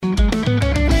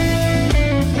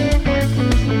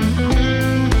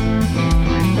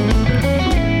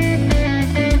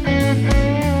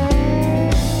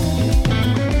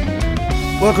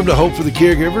Welcome to Hope for the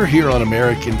Caregiver here on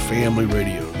American Family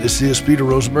Radio. This is Peter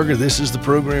Rosenberger. This is the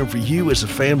program for you as a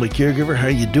family caregiver. How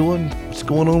you doing? What's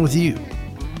going on with you?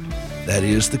 That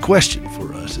is the question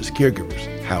for us as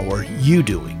caregivers. How are you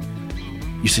doing?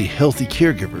 You see, healthy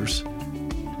caregivers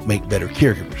make better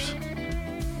caregivers.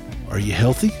 Are you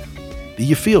healthy? Do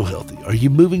you feel healthy? Are you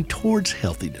moving towards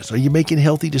healthiness? Are you making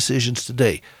healthy decisions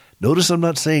today? Notice I'm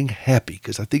not saying happy,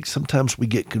 because I think sometimes we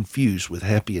get confused with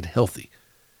happy and healthy.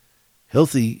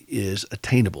 Healthy is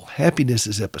attainable. Happiness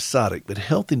is episodic, but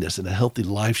healthiness and a healthy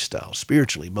lifestyle,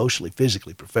 spiritually, emotionally,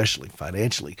 physically, professionally,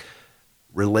 financially,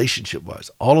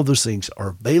 relationship-wise, all of those things are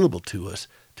available to us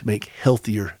to make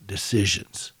healthier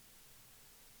decisions.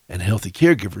 And healthy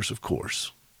caregivers, of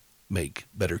course, make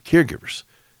better caregivers.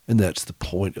 And that's the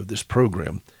point of this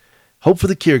program.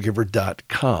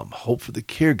 HopeForTheCaregiver.com.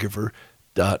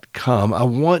 HopeForTheCaregiver.com. I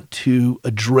want to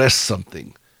address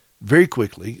something very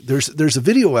quickly. There's a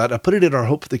video out. I put it in our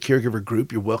Hope for the Caregiver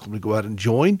group. You're welcome to go out and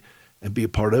join and be a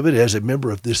part of it. As a member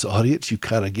of this audience, you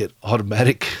kind of get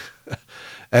automatic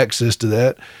access to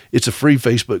that. It's a free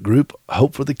Facebook group,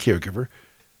 Hope for the Caregiver.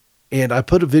 And I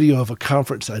put a video of a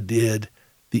conference I did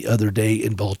the other day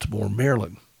in Baltimore,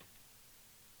 Maryland.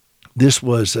 It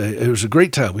was a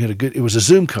great time. It was a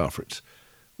Zoom conference,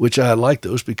 which I like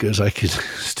those because I could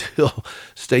still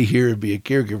stay here and be a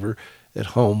caregiver at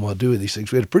home while doing these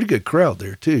things. We had a pretty good crowd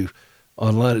there too,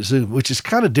 online at Zoom, which is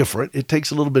kind of different. It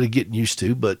takes a little bit of getting used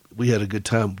to, but we had a good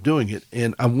time doing it.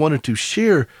 And I wanted to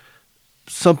share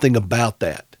something about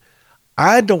that.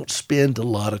 I don't spend a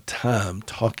lot of time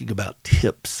talking about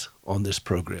tips on this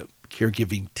program,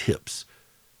 caregiving tips,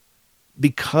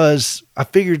 because I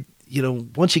figured,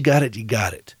 once you got it, you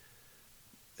got it.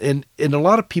 And a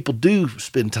lot of people do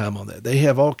spend time on that. They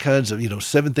have all kinds of,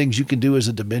 7 things you can do as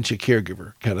a dementia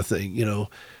caregiver kind of thing,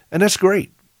 and that's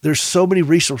great. There's so many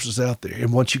resources out there.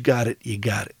 And once you got it, you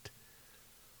got it.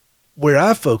 Where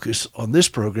I focus on this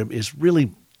program is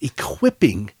really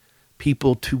equipping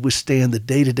people to withstand the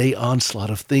day-to-day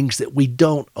onslaught of things that we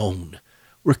don't own.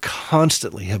 We're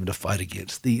constantly having to fight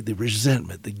against the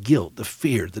resentment, the guilt, the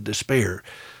fear, the despair,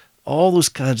 all those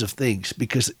kinds of things.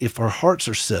 Because if our hearts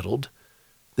are settled,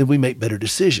 then we make better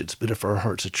decisions. But if our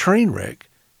heart's a train wreck,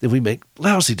 then we make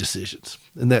lousy decisions.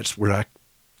 And that's where I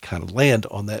kind of land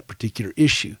on that particular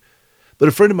issue. But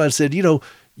a friend of mine said,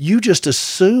 you just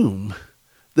assume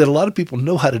that a lot of people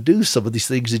know how to do some of these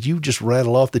things that you just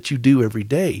rattle off that you do every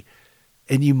day.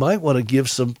 And you might want to give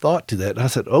some thought to that. And I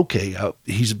said, okay,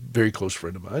 he's a very close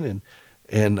friend of mine.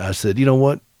 And I said, you know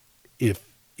what?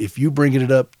 If you bringing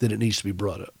it up, then it needs to be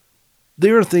brought up.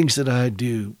 There are things that I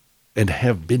do and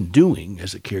have been doing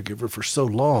as a caregiver for so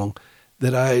long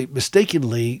that I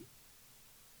mistakenly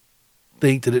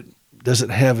think that it doesn't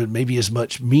have maybe as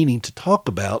much meaning to talk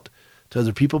about to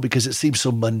other people because it seems so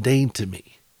mundane to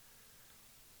me.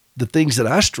 The things that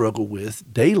I struggle with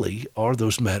daily are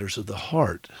those matters of the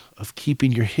heart, of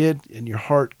keeping your head and your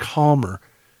heart calmer.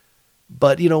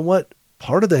 But you know what?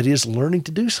 Part of that is learning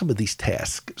to do some of these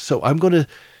tasks. So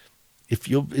if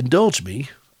you'll indulge me,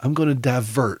 I'm going to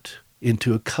divert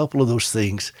into a couple of those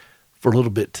things for a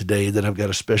little bit today. Then I've got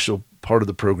a special part of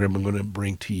the program I'm going to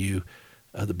bring to you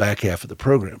the back half of the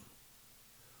program.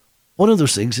 One of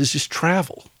those things is just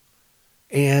travel.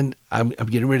 And I'm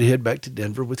getting ready to head back to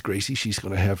Denver with Gracie. She's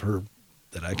going to have her,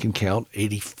 that I can count,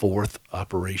 84th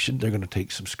operation. They're going to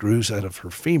take some screws out of her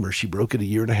femur. She broke it a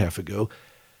year and a half ago.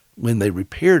 When they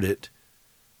repaired it,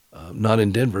 not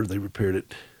in Denver, they repaired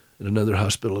it at another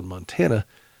hospital in Montana.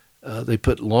 They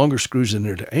put longer screws in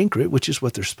there to anchor it, which is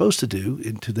what they're supposed to do,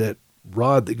 into that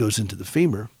rod that goes into the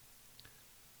femur.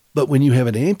 But when you have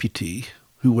an amputee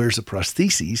who wears a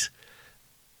prosthesis,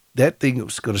 that thing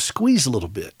was going to squeeze a little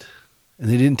bit. And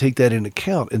they didn't take that into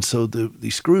account. And so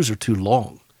these screws are too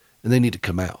long, and they need to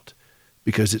come out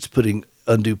because it's putting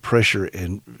undue pressure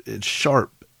and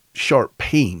sharp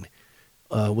pain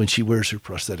when she wears her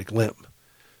prosthetic limb.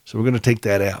 So we're going to take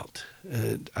that out.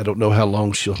 I don't know how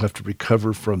long she'll have to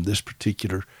recover from this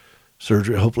particular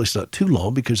surgery. Hopefully it's not too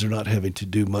long because they're not having to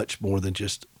do much more than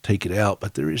just take it out.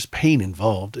 But there is pain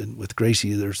involved. And with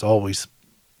Gracie, there's always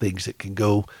things that can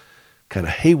go kind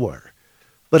of haywire.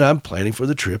 But I'm planning for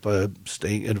the trip. I'm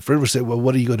staying. And a friend would say, well,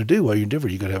 what are you going to do while you're in Denver?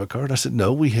 Are you going to have a car? And I said,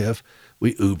 no, we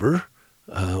Uber.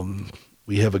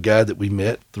 We have a guy that we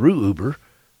met through Uber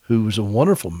who was a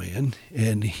wonderful man.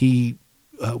 And we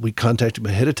contact him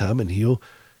ahead of time, and he'll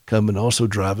come and also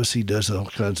drive us. He does all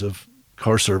kinds of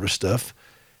car service stuff,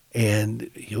 and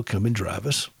he'll come and drive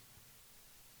us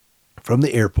from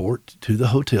the airport to the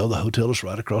hotel. The hotel is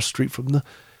right across the street from the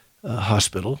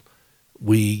hospital.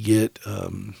 We get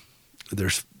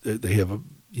they have a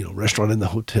restaurant in the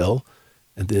hotel,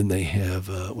 And then they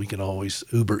have, we can always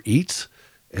Uber Eats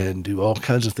and do all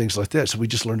kinds of things like that. So we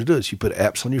just learned to do this. You put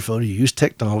apps on your phone, you use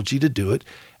technology to do it.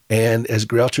 And as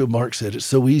Groucho Marx said, it's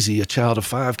so easy, a child of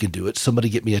 5 can do it. Somebody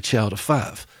get me a child of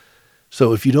 5.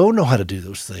 So if you don't know how to do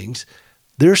those things,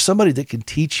 there's somebody that can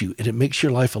teach you, and it makes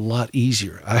your life a lot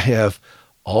easier. I have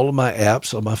all of my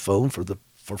apps on my phone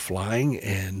for flying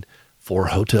and for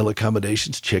hotel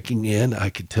accommodations, checking in. I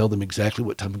can tell them exactly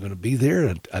what time I'm going to be there.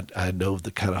 And I know the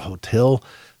kind of hotel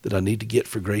that I need to get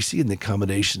for Gracie and the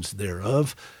accommodations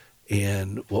thereof,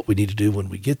 and what we need to do when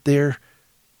we get there,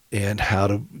 and how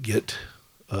to get,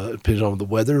 depending on the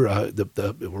weather,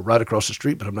 we're right across the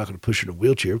street, but I'm not going to push her in a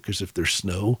wheelchair because if there's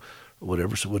snow or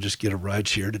whatever, so we'll just get a ride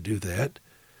share to do that.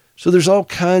 So there's all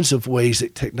kinds of ways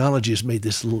that technology has made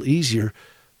this a little easier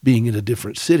being in a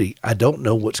different city. I don't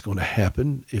know what's going to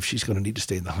happen, if she's going to need to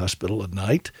stay in the hospital at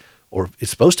night, or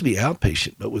it's supposed to be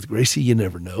outpatient, but with Gracie, you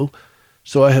never know.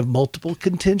 So I have multiple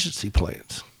contingency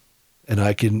plans, and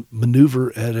I can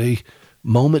maneuver at a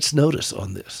moment's notice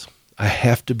on this. I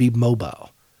have to be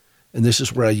mobile, and this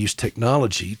is where I use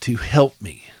technology to help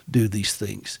me do these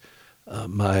things.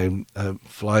 I'm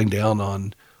flying down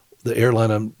on the airline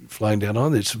I'm flying down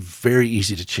on. It's very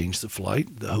easy to change the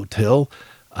flight. The hotel,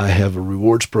 I have a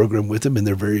rewards program with them, and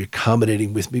they're very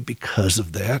accommodating with me because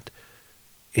of that.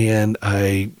 And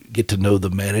I get to know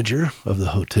the manager of the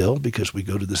hotel because we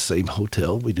go to the same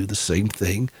hotel. We do the same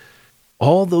thing.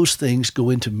 All those things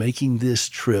go into making this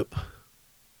trip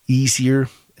easier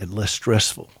and less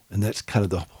stressful. And that's kind of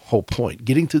the whole point.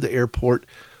 Getting to the airport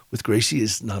with Gracie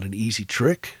is not an easy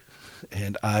trick.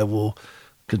 And I will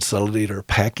consolidate our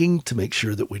packing to make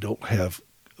sure that we don't have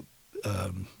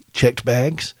checked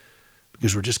bags,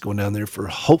 because we're just going down there for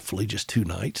hopefully just 2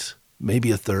 nights,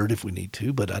 maybe a third if we need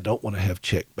to, but I don't want to have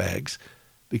checked bags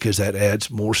because that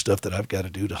adds more stuff that I've got to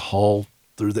do to haul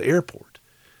through the airport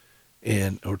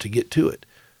or to get to it.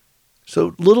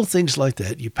 So little things like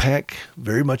that, you pack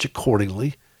very much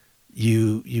accordingly.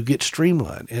 You get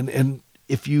streamlined. And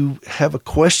if you have a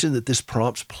question that this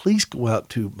prompts, please go out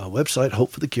to my website,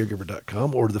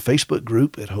 hopeforthecaregiver.com, or to the Facebook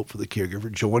group at Hope for the Caregiver,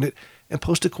 join it, and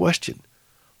post a question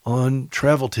on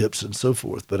travel tips and so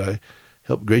forth. But I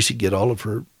help Gracie get all of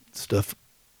her stuff,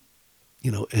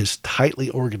 as tightly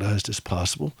organized as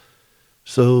possible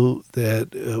so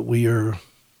that we are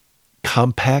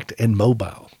compact and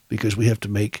mobile, because we have to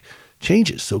make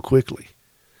changes so quickly.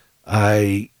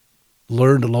 I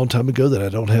learned a long time ago that I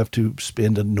don't have to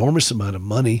spend an enormous amount of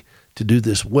money to do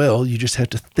this well. You just have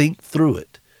to think through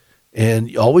it.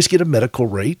 And you always get a medical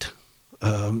rate.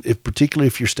 Particularly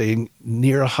if you're staying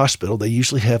near a hospital, they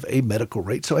usually have a medical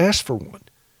rate. So ask for one.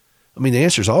 I mean, the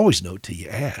answer is always no till you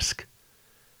ask.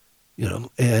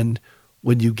 And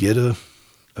when you get a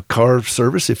car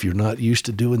service, if you're not used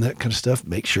to doing that kind of stuff,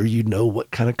 make sure you know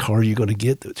what kind of car you're going to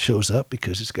get that shows up,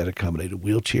 because it's got to accommodate a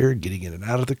wheelchair, getting in and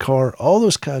out of the car, all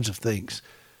those kinds of things.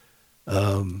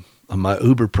 On my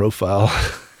Uber profile,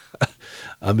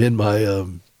 I'm in my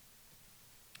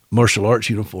martial arts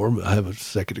uniform. I have a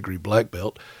 2nd-degree black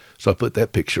belt. So I put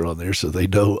that picture on there so they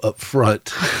know up front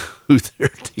who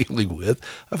they're dealing with.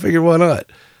 I figure, why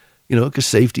not? Because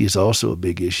safety is also a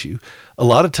big issue. A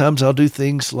lot of times I'll do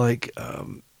things like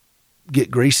get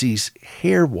Gracie's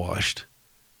hair washed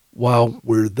while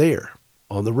we're there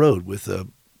on the road with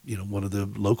one of the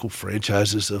local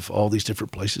franchises of all these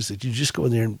different places that you just go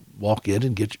in there and walk in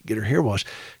and get her hair washed,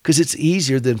 because it's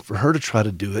easier than for her to try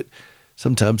to do it.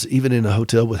 Sometimes even in a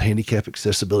hotel with handicap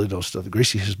accessibility and all stuff,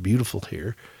 Gracie has beautiful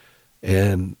hair,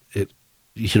 and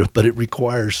but it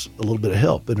requires a little bit of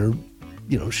help, and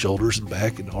her shoulders and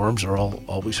back and arms are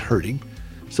always hurting.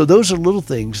 So those are little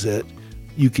things that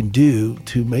you can do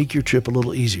to make your trip a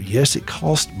little easier. Yes, it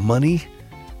costs money,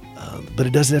 but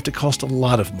it doesn't have to cost a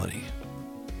lot of money.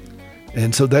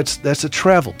 And so that's a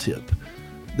travel tip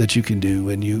that you can do.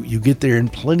 And you get there in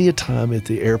plenty of time at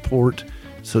the airport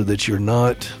so that you're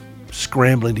not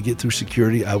scrambling to get through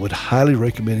security. I would highly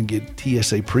recommend get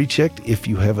TSA pre-checked if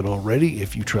you haven't already,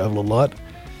 if you travel a lot.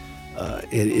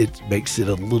 It makes it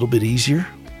a little bit easier,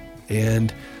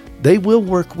 and they will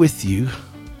work with you,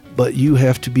 but you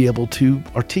have to be able to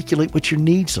articulate what your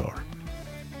needs are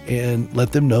and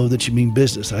let them know that you mean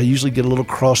business. I usually get a little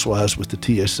crosswise with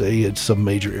the TSA at some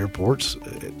major airports,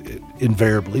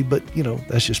 invariably, but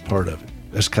that's just part of it.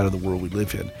 That's kind of the world we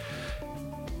live in.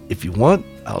 If you want,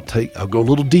 I'll go a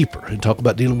little deeper and talk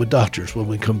about dealing with doctors when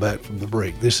we come back from the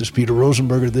break. This is Peter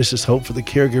Rosenberger. This is Hope for the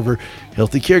Caregiver.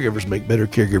 Healthy caregivers make better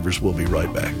caregivers. We'll be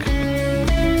right back.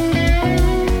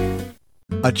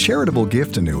 A charitable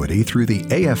gift annuity through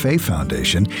the AFA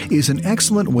Foundation is an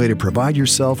excellent way to provide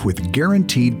yourself with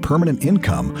guaranteed permanent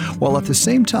income while at the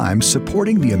same time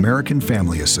supporting the American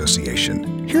Family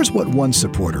Association. Here's what one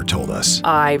supporter told us.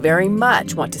 I very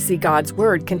much want to see God's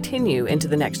Word continue into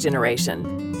the next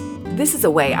generation. This is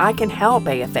a way I can help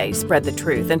AFA spread the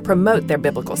truth and promote their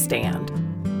biblical stand.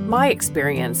 My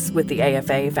experience with the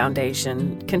AFA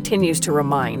Foundation continues to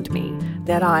remind me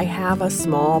that I have a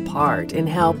small part in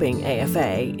helping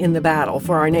AFA in the battle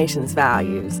for our nation's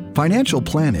values. Financial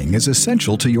planning is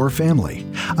essential to your family.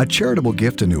 A charitable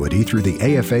gift annuity through the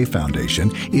AFA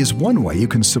Foundation is one way you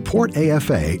can support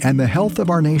AFA and the health of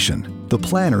our nation. The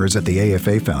planners at the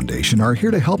AFA Foundation are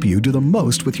here to help you do the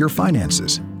most with your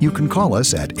finances. You can call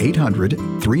us at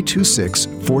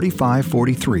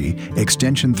 800-326-4543,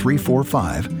 extension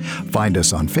 345, find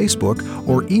us on Facebook,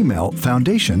 or email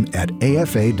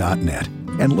foundation@afa.net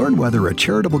and learn whether a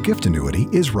charitable gift annuity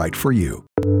is right for you.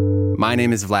 My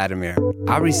name is Vladimir.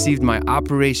 I received my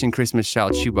Operation Christmas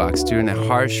Child shoebox during a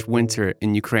harsh winter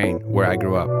in Ukraine, where I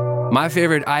grew up. My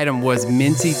favorite item was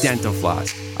minty dental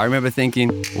floss. I remember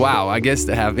thinking, wow, I guess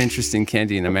they have interesting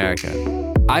candy in America.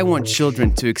 I want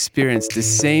children to experience the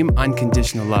same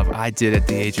unconditional love I did at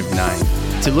the age of 9.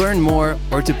 To learn more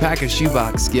or to pack a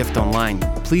shoebox gift online,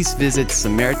 please visit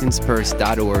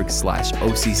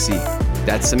SamaritanSpurs.org/OCC.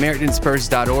 That's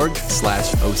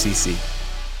SamaritanSpurs.org/OCC.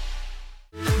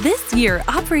 This year,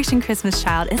 Operation Christmas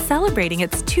Child is celebrating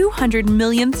its 200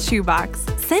 millionth shoebox.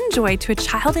 Send joy to a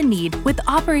child in need with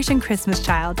Operation Christmas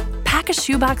Child. Pack a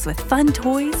shoebox with fun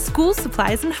toys, school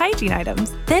supplies, and hygiene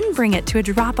items. Then bring it to a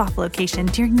drop-off location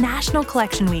during National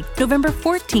Collection Week, November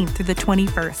 14th through the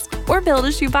 21st. Or build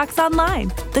a shoebox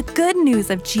online. The good news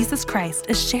of Jesus Christ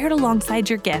is shared alongside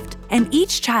your gift, and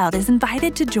each child is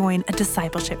invited to join a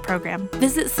discipleship program.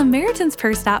 Visit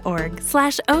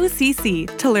SamaritanSpurs.org/OCC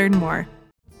to learn more.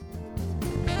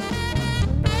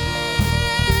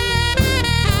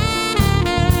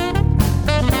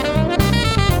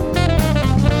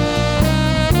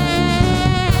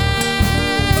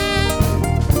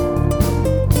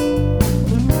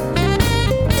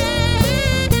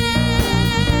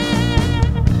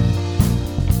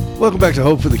 Welcome back to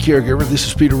Hope for the Caregiver. This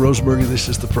is Peter Rosenberger. This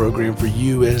is the program for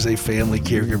you as a family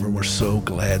caregiver. We're so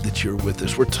glad that you're with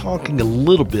us. We're talking a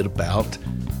little bit about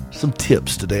some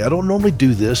tips today. I don't normally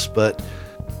do this, but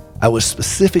I was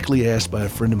specifically asked by a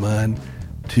friend of mine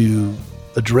to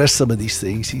address some of these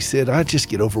things. He said, I just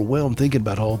get overwhelmed thinking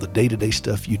about all the day-to-day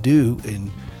stuff you do, and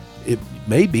it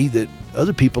may be that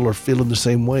other people are feeling the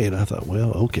same way. And I thought, well,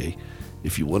 okay,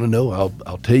 if you want to know,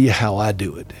 I'll tell you how I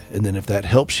do it. And then if that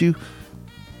helps you,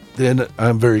 then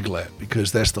I'm very glad,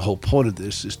 because that's the whole point of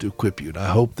this, is to equip you. And I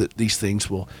hope that these things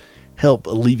will help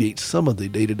alleviate some of the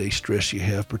day-to-day stress you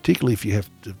have, particularly if you have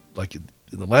to, like in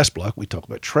the last block, we talk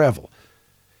about travel.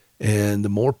 And the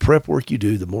more prep work you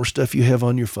do, the more stuff you have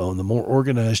on your phone, the more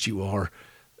organized you are,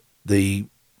 the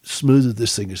smoother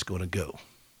this thing is going to go.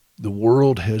 The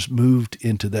world has moved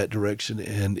into that direction,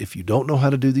 and if you don't know how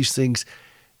to do these things,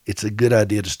 it's a good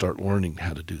idea to start learning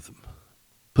how to do them.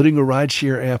 Putting a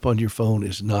rideshare app on your phone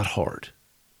is not hard.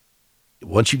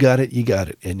 Once you got it,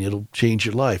 and it'll change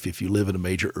your life if you live in a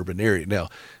major urban area. Now,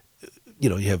 you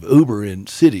know, you have Uber in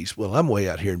cities. Well, I'm way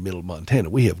out here in middle Montana.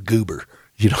 We have Goober.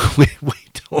 You know, we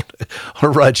don't,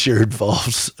 our rideshare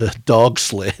involves a dog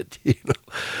sled, you know.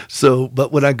 So,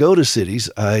 but when I go to cities,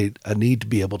 I need to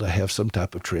be able to have some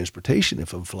type of transportation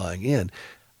if I'm flying in.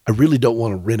 I really don't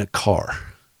want to rent a car.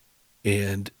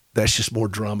 And that's just more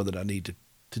drama that I need to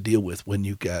deal with when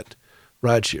you got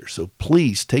rideshare. So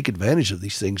please take advantage of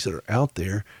these things that are out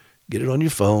there. Get it on your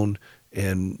phone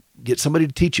and get somebody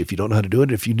to teach you if you don't know how to do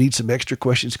it. If you need some extra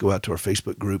questions, go out to our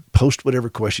Facebook group, post whatever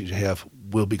questions you have.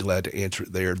 We'll be glad to answer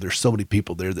it there. There's so many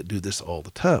people there that do this all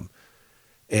the time.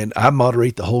 And I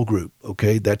moderate the whole group,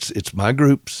 okay? It's my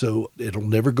group, so it'll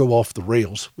never go off the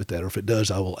rails with that. Or if it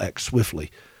does, I will act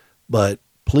swiftly. But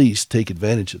please take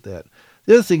advantage of that.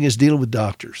 The other thing is dealing with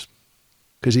doctors.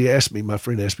 Because my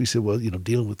friend asked me, he said, well, you know,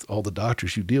 dealing with all the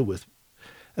doctors you deal with.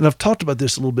 And I've talked about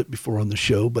this a little bit before on the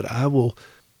show, but I will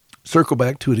circle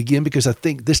back to it again, because I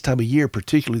think this time of year,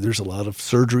 particularly, there's a lot of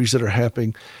surgeries that are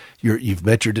happening. You've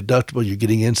met your deductible, you're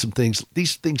getting in some things.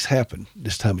 These things happen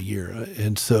this time of year.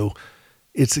 And so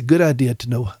it's a good idea to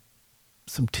know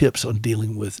some tips on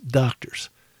dealing with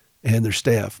doctors and their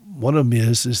staff. One of them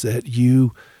is that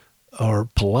you are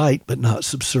polite but not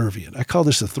subservient. I call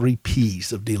this the 3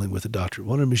 P's of dealing with a doctor.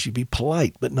 One of them is you be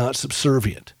polite but not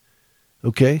subservient.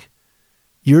 Okay?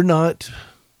 You're not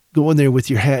going there with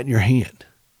your hat in your hand.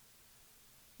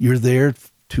 You're there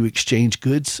to exchange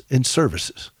goods and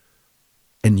services.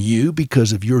 And you,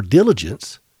 because of your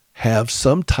diligence, have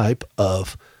some type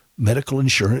of medical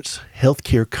insurance,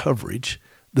 healthcare coverage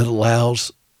that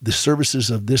allows the services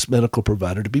of this medical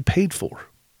provider to be paid for.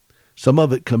 Some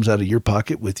of it comes out of your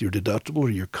pocket with your deductible or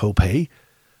your copay,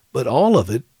 but all of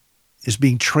it is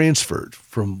being transferred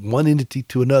from one entity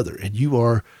to another, and you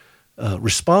are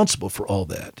responsible for all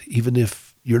that. Even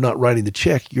if you're not writing the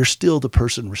check, you're still the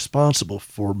person responsible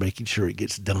for making sure it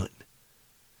gets done.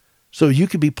 So you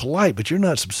can be polite, but you're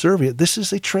not subservient. This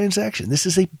is a transaction. This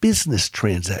is a business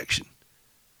transaction.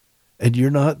 And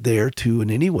you're not there to in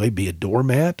any way be a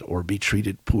doormat or be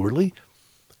treated poorly.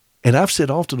 And I've said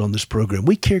often on this program,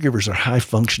 we caregivers are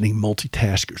high-functioning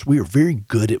multitaskers. We are very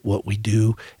good at what we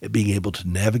do, at being able to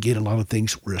navigate a lot of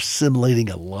things. We're assimilating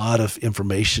a lot of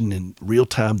information in real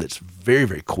time that's very,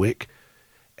 very quick.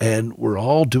 And we're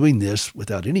all doing this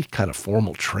without any kind of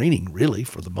formal training, really,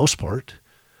 for the most part.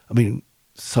 I mean,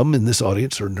 some in this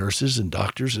audience are nurses and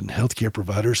doctors and healthcare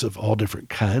providers of all different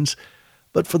kinds.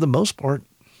 But for the most part,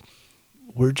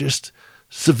 we're just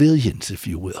civilians, if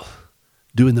you will,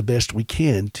 doing the best we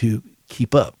can to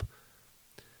keep up.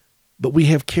 But we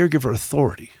have caregiver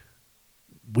authority.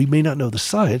 We may not know the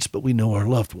science, but we know our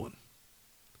loved one.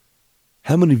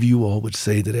 How many of you all would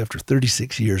say that after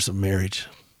 36 years of marriage,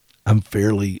 I'm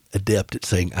fairly adept at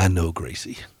saying, I know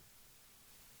Gracie?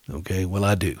 Okay, well,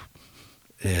 I do.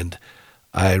 And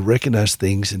I recognize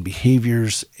things and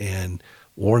behaviors and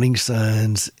warning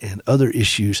signs and other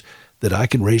issues that I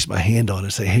can raise my hand on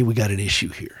and say, hey, we got an issue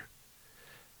here.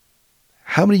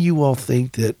 How many of you all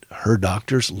think that her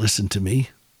doctors listen to me?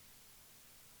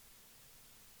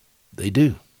 They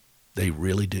do. They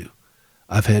really do.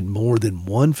 I've had more than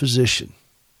one physician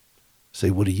say,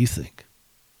 what do you think?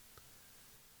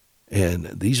 And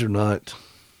these are not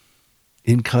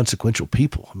inconsequential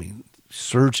people. I mean,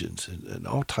 surgeons and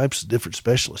all types of different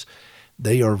specialists.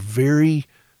 They are very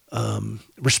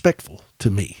respectful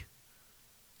to me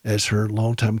as her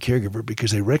longtime caregiver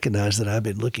because they recognize that I've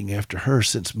been looking after her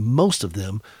since most of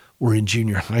them were in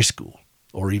junior high school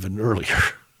or even earlier.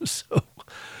 So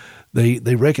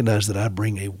they recognize that I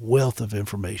bring a wealth of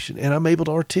information and I'm able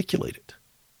to articulate it.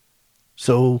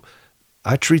 So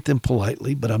I treat them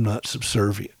politely, but I'm not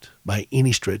subservient by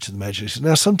any stretch of the imagination.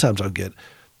 Now, sometimes I'll get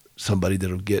somebody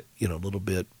that'll get, a little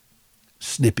bit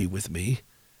snippy with me,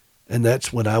 and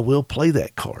that's when I will play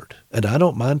that card, and I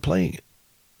don't mind playing it.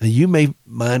 And you may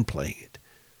mind playing it,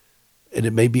 and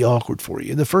it may be awkward for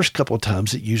you. And the first couple of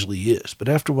times it usually is, but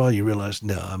after a while you realize,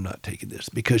 no, I'm not taking this.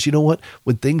 Because you know what?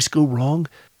 When things go wrong,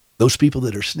 those people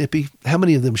that are snippy, how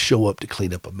many of them show up to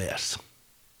clean up a mess?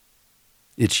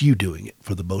 It's you doing it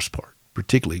for the most part,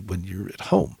 particularly when you're at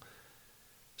home.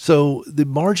 So the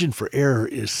margin for error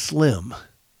is slim,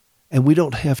 and we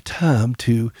don't have time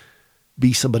to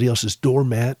be somebody else's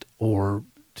doormat or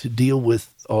to deal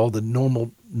with all the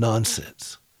normal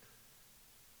nonsense.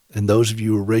 And those of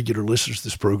you who are regular listeners to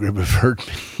this program have heard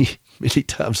me many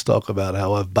times talk about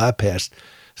how I've bypassed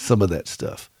some of that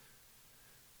stuff.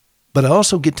 But I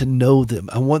also get to know them.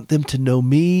 I want them to know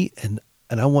me, and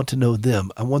I want to know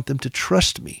them. I want them to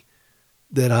trust me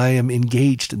that I am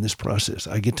engaged in this process.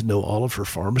 I get to know all of her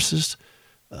pharmacists,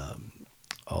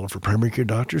 all of her primary care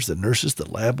doctors, the nurses, the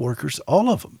lab workers, all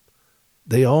of them.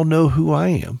 They all know who I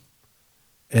am,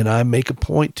 and I make a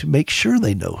point to make sure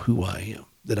they know who I am,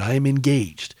 that I am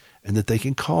engaged, and that they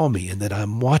can call me, and that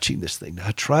I'm watching this thing.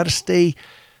 I try to stay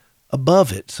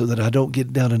above it so that I don't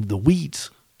get down into the weeds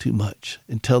too much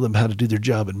and tell them how to do their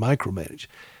job and micromanage.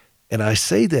 And I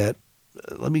say that,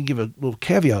 let me give a little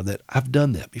caveat on that. I've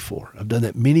done that before. I've done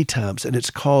that many times, and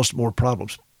it's caused more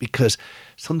problems because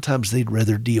sometimes they'd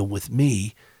rather deal with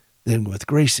me than with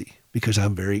Gracie because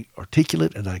I'm very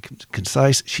articulate and I'm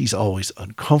concise. She's always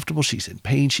uncomfortable. She's in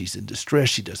pain. She's in distress.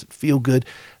 She doesn't feel good.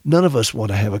 None of us want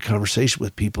to have a conversation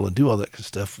with people and do all that kind of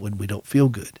stuff when we don't feel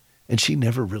good. And she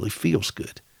never really feels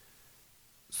good.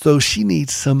 So she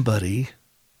needs somebody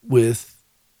with,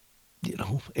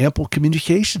 ample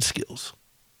communication skills.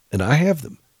 And I have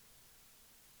them.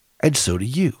 And so do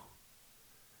you.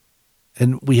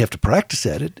 And we have to practice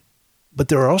at it. But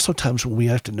there are also times when we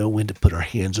have to know when to put our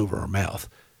hands over our mouth.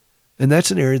 And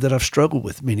that's an area that I've struggled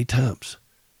with many times.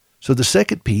 So the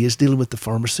second P is dealing with the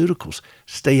pharmaceuticals.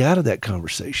 Stay out of that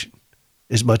conversation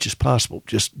as much as possible.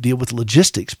 Just deal with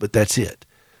logistics, but that's it.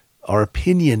 Our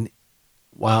opinion,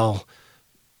 while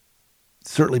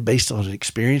certainly based on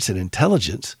experience and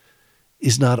intelligence,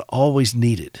 is not always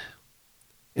needed.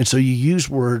 And so you use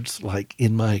words like,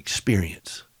 in my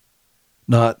experience,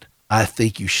 not, I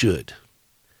think you should.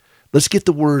 Let's get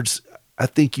the words, I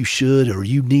think you should, or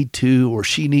you need to, or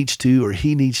she needs to, or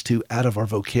he needs to, out of our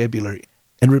vocabulary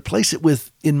and replace it with,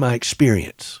 in my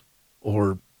experience,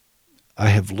 or I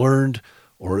have learned,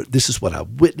 or this is what I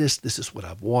witnessed, this is what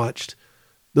I've watched,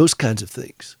 those kinds of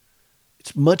things.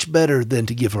 It's much better than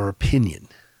to give our opinion.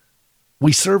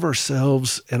 We serve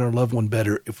ourselves and our loved one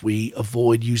better if we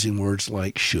avoid using words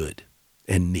like should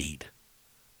and need,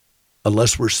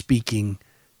 unless we're speaking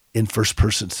in first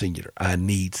person singular. I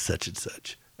need such and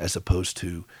such, as opposed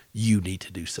to you need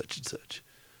to do such and such.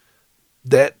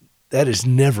 That is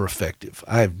never effective.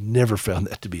 I've never found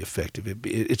that to be effective.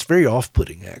 It's very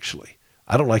off-putting, actually.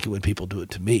 I don't like it when people do it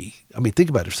to me. I mean, think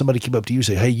about it. If somebody came up to you and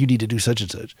say, hey, you need to do such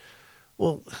and such.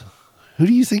 Well, who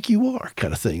do you think you are,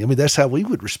 kind of thing? I mean, that's how we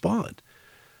would respond.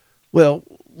 Well,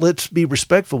 let's be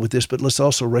respectful with this, but let's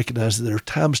also recognize that there are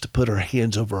times to put our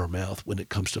hands over our mouth when it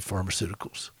comes to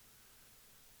pharmaceuticals.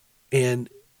 And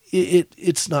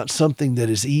it's not something that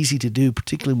is easy to do,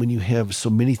 particularly when you have so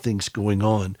many things going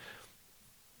on.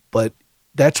 But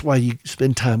that's why you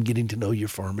spend time getting to know your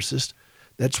pharmacist.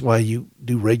 That's why you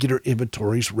do regular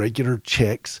inventories, regular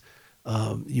checks.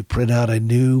 You print out a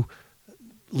new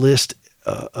list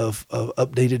of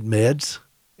updated meds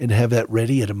and have that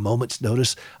ready at a moment's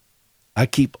notice. I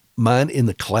keep mine in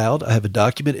the cloud. I have a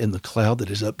document in the cloud that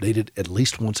is updated at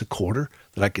least once a quarter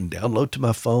that I can download to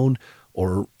my phone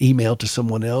or email to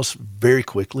someone else very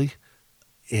quickly.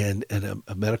 And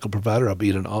a medical provider, I'll be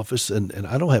in an office, and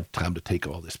I don't have time to take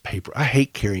all this paper. I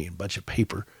hate carrying a bunch of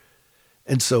paper.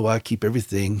 And so I keep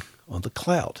everything on the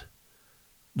cloud,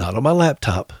 not on my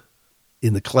laptop,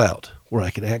 in the cloud, where I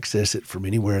can access it from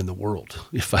anywhere in the world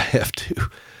if I have to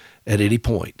at any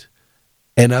point.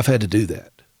 And I've had to do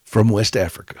that from West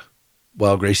Africa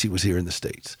while Gracie was here in the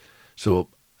States. So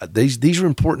these are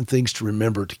important things to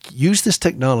remember, to use this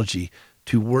technology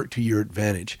to work to your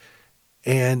advantage,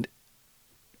 and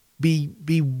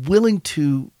be willing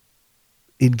to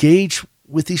engage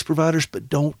with these providers, but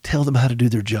don't tell them how to do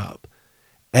their job.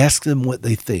 Ask them what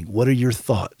they think. What are your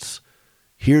thoughts?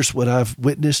 Here's what I've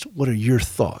witnessed. What are your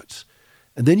thoughts?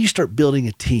 And then you start building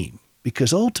a team,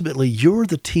 because ultimately you're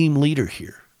the team leader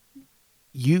here.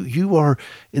 You are,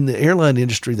 in the airline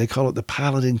industry, they call it the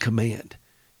pilot in command.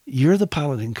 You're the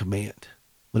pilot in command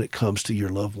when it comes to your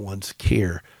loved one's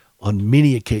care on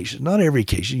many occasions. Not every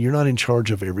occasion. You're not in charge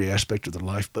of every aspect of their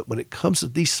life, but when it comes to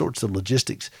these sorts of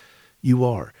logistics, you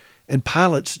are. And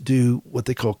pilots do what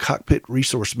they call cockpit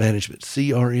resource management,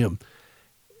 CRM.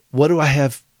 What do I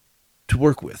have to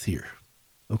work with here?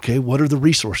 Okay, what are the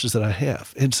resources that I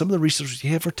have? And some of the resources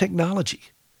you have are technology.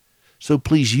 So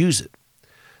please use it.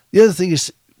 The other thing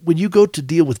is, when you go to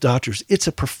deal with doctors, it's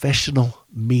a professional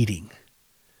meeting.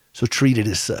 So treat it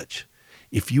as such.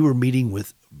 If you are meeting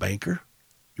with a banker,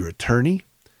 your attorney,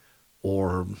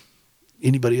 or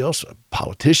anybody else,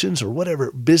 politicians or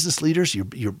whatever, business leaders,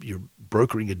 you're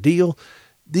brokering a deal,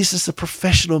 this is a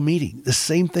professional meeting. The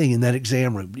same thing in that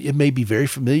exam room. It may be very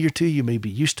familiar to you. You may be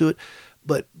used to it,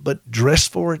 but dress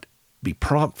for it, be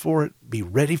prompt for it, be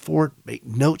ready for it, make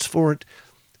notes for it.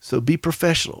 So be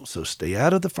professional. So stay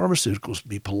out of the pharmaceuticals,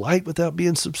 be polite without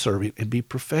being subservient, and be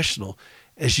professional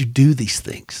as you do these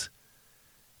things.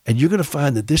 And you're going to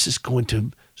find that this is going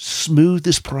to smooth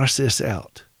this process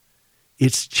out.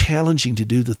 It's challenging to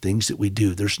do the things that we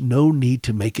do. There's no need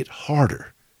to make it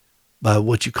harder by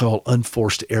what you call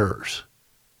unforced errors,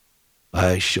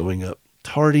 by showing up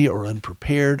tardy or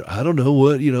unprepared. I don't know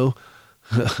what,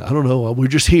 I don't know. We're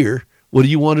just here. What do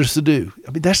you want us to do?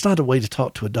 I mean, that's not a way to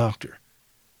talk to a doctor.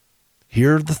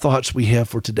 Here are the thoughts we have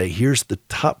for today. Here's the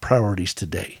top priorities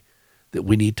today that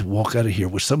we need to walk out of here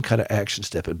with some kind of action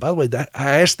step. And by the way,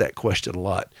 I asked that question a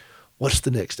lot. What's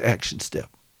the next action step?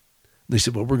 And they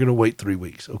said, well, we're going to wait 3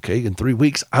 weeks. Okay, in 3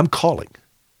 weeks, I'm calling.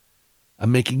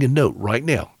 I'm making a note right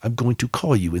now. I'm going to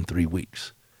call you in 3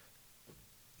 weeks.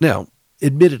 Now,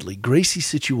 admittedly, Gracie's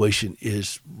situation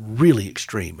is really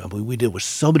extreme. I mean, we deal with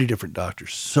so many different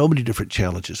doctors, so many different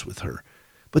challenges with her.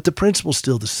 But the principle's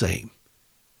still the same.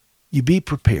 You be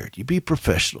prepared. You be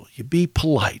professional. You be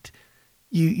polite.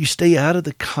 You stay out of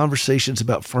the conversations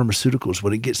about pharmaceuticals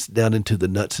when it gets down into the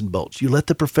nuts and bolts. You let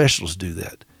the professionals do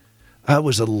that. I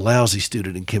was a lousy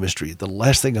student in chemistry. The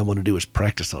last thing I want to do is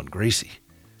practice on Gracie.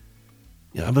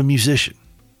 I'm a musician,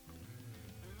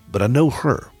 but I know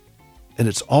her. And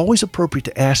it's always appropriate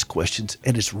to ask questions,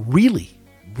 and it's really,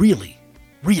 really,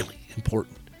 really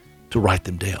important to write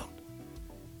them down.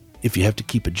 If you have to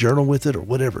keep a journal with it or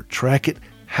whatever, track it,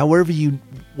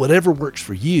 whatever works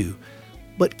for you,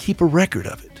 but keep a record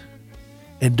of it.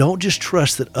 And don't just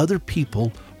trust that other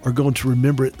people are going to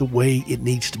remember it the way it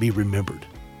needs to be remembered.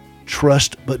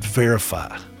 Trust but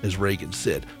verify, as Reagan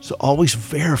said. So always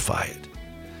verify it.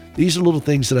 These are little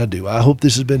things that I do. I hope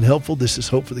this has been helpful. This is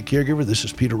Hope for the Caregiver. This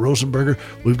is Peter Rosenberger.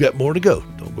 We've got more to go.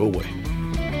 Don't go away.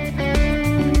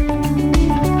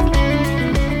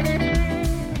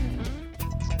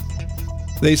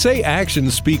 They say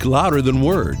actions speak louder than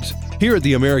words. Here at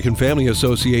the American Family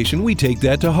Association, we take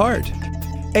that to heart.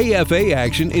 AFA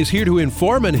Action is here to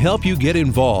inform and help you get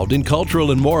involved in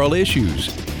cultural and moral issues.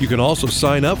 You can also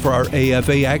sign up for our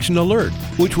AFA Action Alert,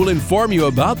 which will inform you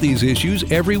about these issues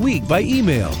every week by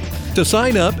email. To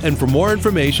sign up and for more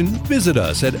information, visit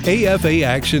us at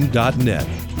afaaction.net.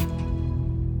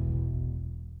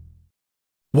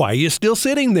 Why are you still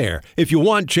sitting there? If you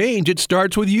want change, it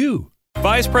starts with you.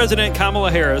 Vice President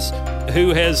Kamala Harris,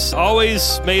 who has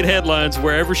always made headlines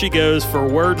wherever she goes for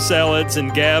word salads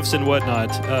and gaffes and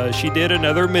whatnot. She did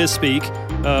another misspeak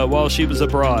while she was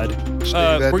abroad.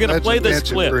 We're going to play this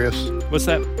clip. Chris. What's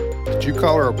that? Did you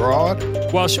call her abroad?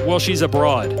 While she's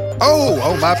abroad.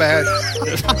 Oh, my bad.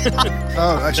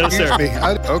 Excuse me.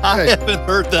 Okay. I haven't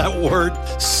heard that word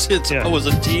since I was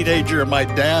a teenager and my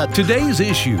dad. Today's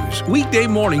Issues, weekday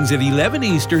mornings at 11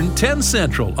 Eastern, 10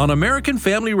 Central on American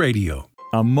Family Radio.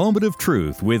 A Moment of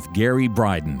Truth with Gary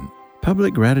Bryden.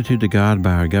 Public gratitude to God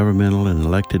by our governmental and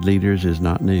elected leaders is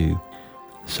not new.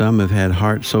 Some have had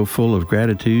hearts so full of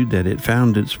gratitude that it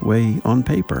found its way on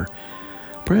paper.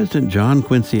 President John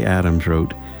Quincy Adams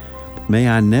wrote, "May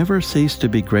I never cease to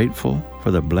be grateful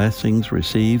for the blessings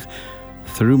received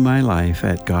through my life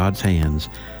at God's hands.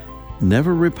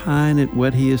 Never repine at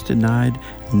what He has denied,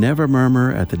 never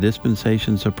murmur at the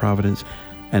dispensations of providence,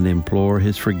 and implore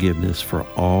His forgiveness for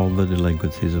all the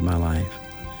delinquencies of my life."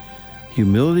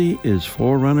 Humility is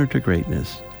forerunner to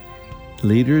greatness.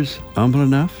 Leaders humble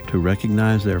enough to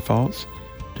recognize their faults,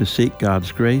 to seek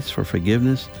God's grace for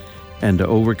forgiveness, and to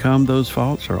overcome those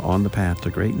faults are on the path to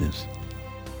greatness.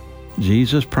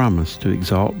 Jesus promised to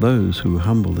exalt those who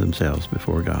humble themselves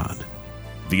before God.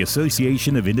 The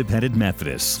Association of Independent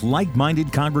Methodists,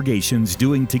 like-minded congregations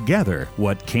doing together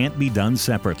what can't be done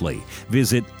separately.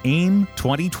 Visit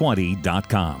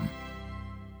aim2020.com.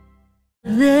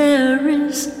 There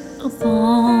is a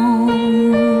balm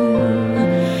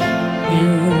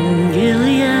in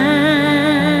Gilead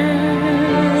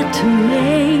to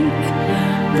make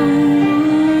the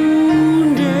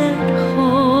wounded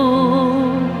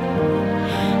whole.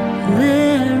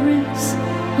 There is a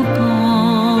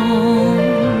balm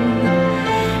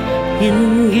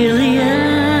in Gilead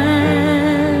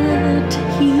to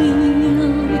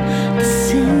heal the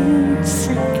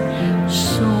sin-sick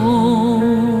soul.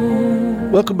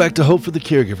 Welcome back to Hope for the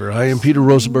Caregiver. I am Peter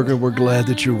Rosenberger. We're glad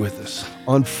that you're with us.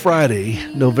 On Friday,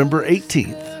 November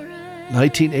 18th,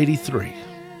 1983,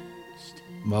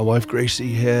 my wife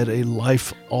Gracie had a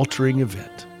life-altering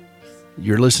event.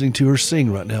 You're listening to her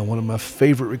sing right now, one of my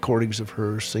favorite recordings of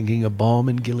her singing A Balm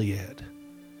in Gilead.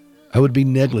 I would be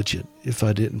negligent if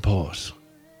I didn't pause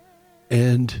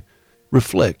and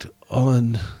reflect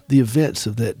on the events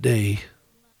of that day,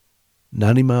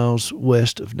 90 miles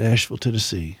west of Nashville,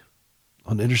 Tennessee,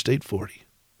 on Interstate 40.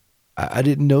 I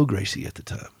didn't know Gracie at the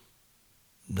time.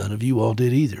 None of you all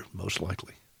did either, most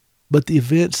likely. But the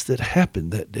events that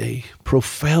happened that day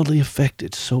profoundly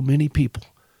affected so many people.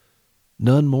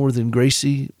 None more than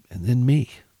Gracie and then me,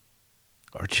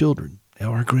 our children,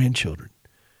 now our grandchildren,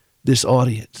 this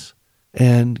audience,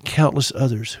 and countless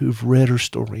others who've read her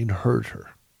story and heard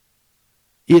her.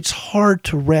 It's hard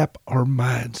to wrap our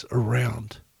minds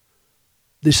around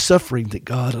this suffering that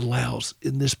God allows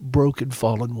in this broken,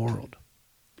 fallen world.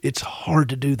 It's hard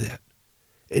to do that.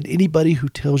 And anybody who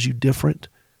tells you different,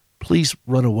 please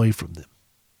run away from them.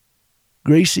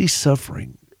 Gracie's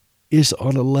suffering is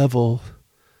on a level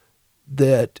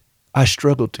that I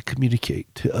struggle to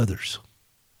communicate to others.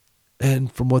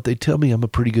 And from what they tell me, I'm a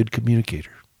pretty good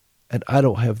communicator. And I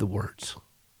don't have the words.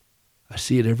 I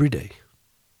see it every day.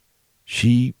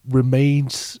 She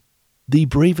remains the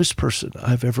bravest person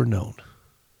I've ever known.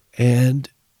 And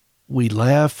we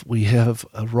laugh, we have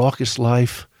a raucous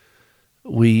life,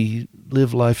 we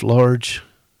live life large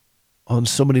on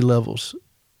so many levels,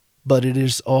 but it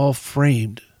is all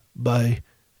framed by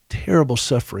terrible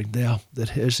suffering now that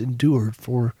has endured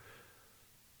for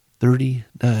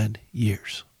 39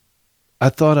 years. I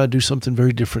thought I'd do something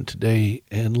very different today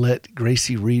and let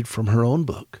Gracie read from her own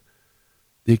book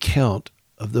the account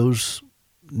of those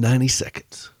 90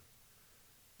 seconds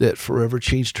that forever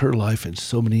changed her life and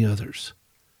so many others.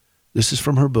 This is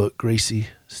from her book, Gracie,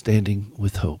 Standing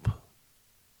with Hope.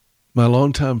 My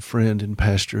longtime friend and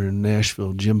pastor in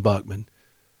Nashville, Jim Bachman,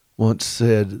 once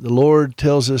said, "The Lord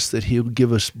tells us that He'll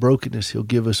give us brokenness, He'll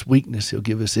give us weakness, He'll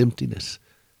give us emptiness.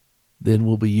 Then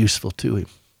we'll be useful to Him."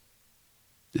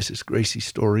 This is Gracie's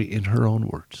story in her own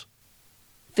words.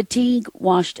 Fatigue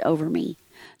washed over me.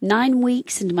 9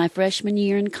 weeks into my freshman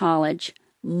year in college,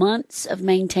 months of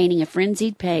maintaining a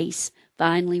frenzied pace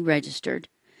finally registered,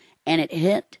 and it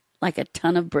hit like a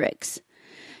ton of bricks.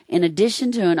 In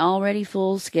addition to an already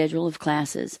full schedule of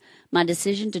classes, my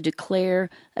decision to declare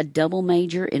a double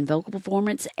major in vocal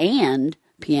performance and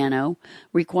piano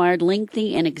required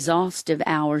lengthy and exhaustive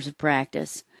hours of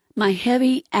practice. My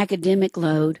heavy academic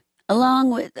load,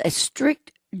 along with a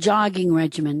strict jogging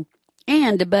regimen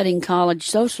and a budding college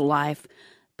social life,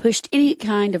 pushed any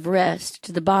kind of rest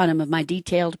to the bottom of my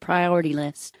detailed priority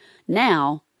list.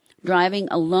 Now, driving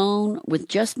alone with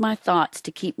just my thoughts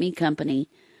to keep me company,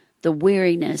 the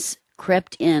weariness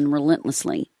crept in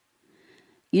relentlessly.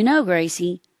 You know,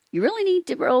 Gracie, you really need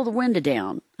to roll the window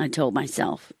down, I told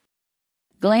myself.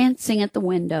 Glancing at the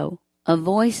window, a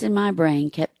voice in my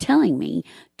brain kept telling me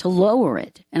to lower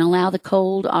it and allow the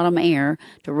cold autumn air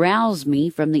to rouse me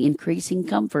from the increasing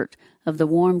comfort of the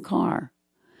warm car.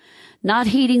 Not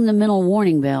heeding the mental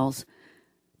warning bells,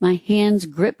 my hands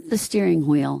gripped the steering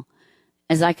wheel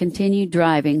as I continued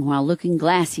driving while looking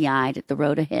glassy-eyed at the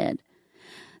road ahead.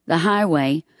 The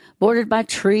highway, bordered by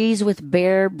trees with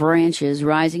bare branches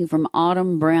rising from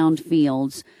autumn-browned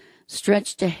fields,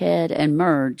 stretched ahead and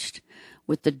merged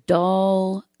with the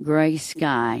dull gray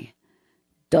sky.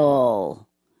 Dull.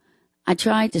 I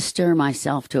tried to stir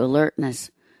myself to alertness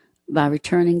by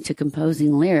returning to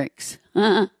composing lyrics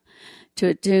to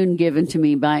a tune given to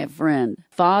me by a friend.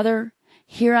 Father,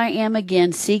 here I am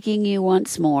again seeking you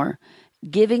once more,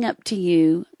 giving up to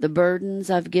you the burdens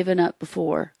I've given up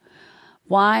before.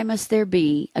 Why must there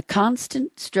be a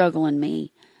constant struggle in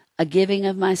me, a giving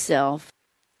of myself?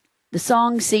 The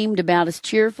song seemed about as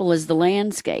cheerful as the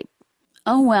landscape.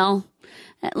 Oh, well,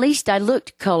 at least I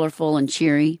looked colorful and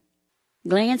cheery.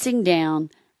 Glancing down,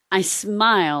 I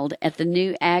smiled at the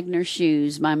new Agner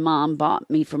shoes my mom bought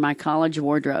me for my college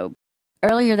wardrobe.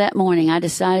 Earlier that morning, I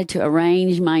decided to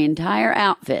arrange my entire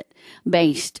outfit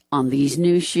based on these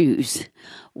new shoes.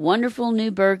 Wonderful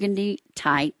new burgundy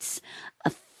tights,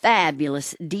 a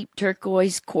fabulous deep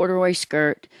turquoise corduroy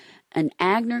skirt, an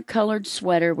Agner-colored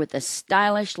sweater with a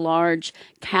stylish large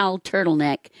cowl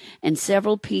turtleneck, and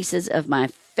several pieces of my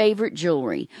favorite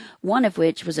jewelry, one of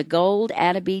which was a gold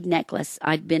add bead necklace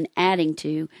I'd been adding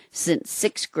to since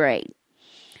 6th grade.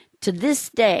 To this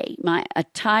day, my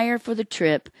attire for the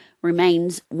trip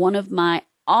remains one of my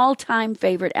all-time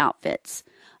favorite outfits,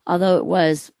 although it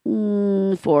was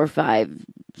 4 or 5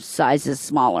 sizes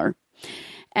smaller.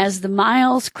 As the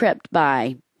miles crept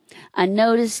by, I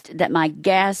noticed that my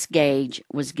gas gauge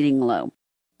was getting low.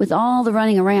 With all the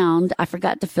running around, I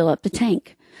forgot to fill up the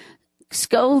tank.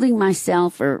 Scolding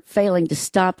myself for failing to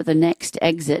stop at the next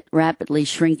exit, rapidly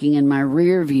shrinking in my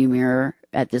rear view mirror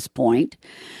at this point,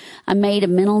 I made a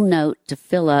mental note to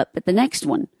fill up at the next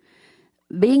one.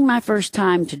 Being my first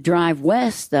time to drive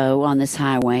west, though, on this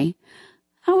highway,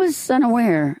 I was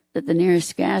unaware that the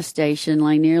nearest gas station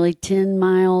lay nearly 10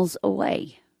 miles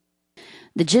away.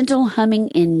 The gentle humming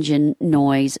engine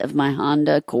noise of my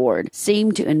Honda Accord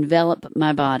seemed to envelop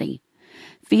my body.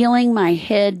 Feeling my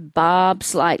head bob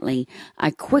slightly,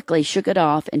 I quickly shook it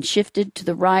off and shifted to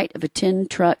the right of a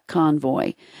 10-truck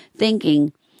convoy,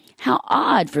 thinking, how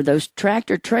odd for those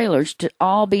tractor-trailers to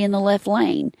all be in the left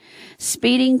lane.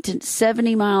 Speeding to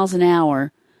 70 miles an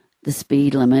hour, the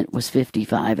speed limit was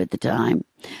 55 at the time,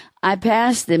 I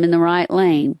passed them in the right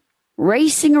lane.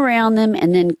 Racing around them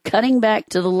and then cutting back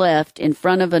to the left in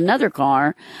front of another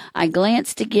car, I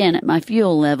glanced again at my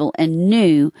fuel level and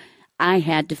knew I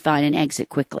had to find an exit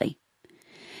quickly.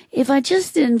 If I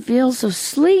just didn't feel so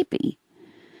sleepy.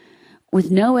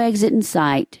 With no exit in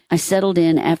sight, I settled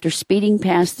in after speeding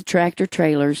past the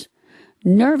tractor-trailers,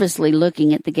 nervously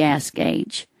looking at the gas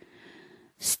gauge.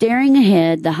 Staring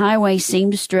ahead, the highway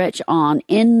seemed to stretch on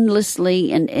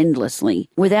endlessly and endlessly,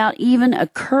 without even a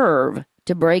curve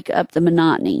to break up the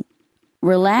monotony.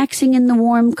 Relaxing in the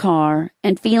warm car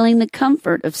and feeling the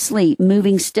comfort of sleep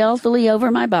moving stealthily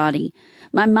over my body,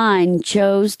 my mind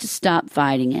chose to stop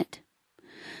fighting it.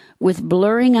 With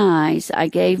blurring eyes, I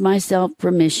gave myself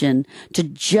permission to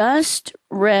just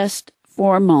rest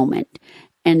for a moment,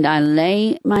 and I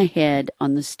lay my head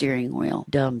on the steering wheel.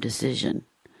 Dumb decision.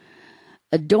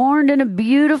 Adorned in a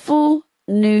beautiful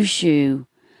new shoe,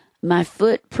 my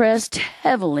foot pressed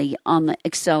heavily on the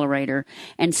accelerator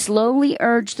and slowly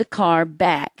urged the car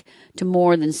back to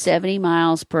more than 70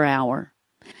 miles per hour.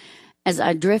 As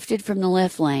I drifted from the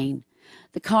left lane,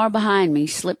 the car behind me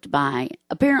slipped by,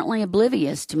 apparently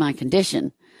oblivious to my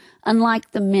condition,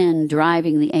 unlike the men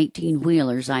driving the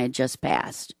 18-wheelers I had just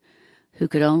passed, who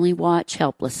could only watch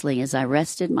helplessly as I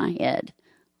rested my head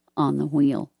on the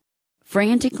wheel.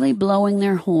 Frantically blowing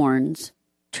their horns,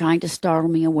 trying to startle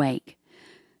me awake,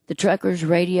 the truckers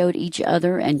radioed each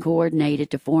other and coordinated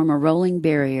to form a rolling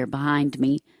barrier behind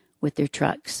me with their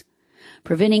trucks,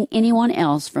 preventing anyone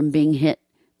else from being hit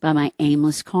by my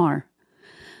aimless car.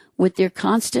 With their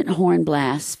constant horn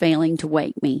blasts failing to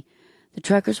wake me, the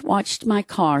truckers watched my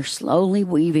car slowly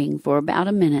weaving for about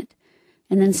a minute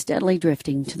and then steadily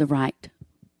drifting to the right.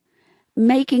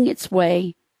 Making its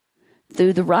way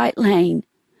through the right lane,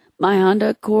 my Honda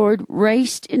Accord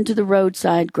raced into the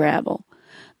roadside gravel.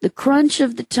 The crunch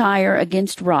of the tire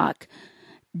against rock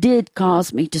did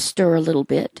cause me to stir a little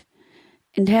bit,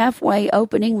 and halfway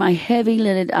opening my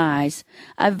heavy-lidded eyes,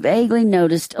 I vaguely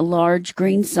noticed a large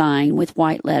green sign with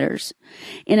white letters.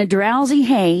 In a drowsy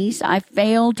haze, I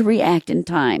failed to react in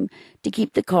time to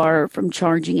keep the car from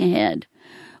charging ahead.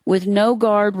 With no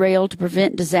guardrail to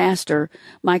prevent disaster,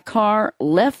 my car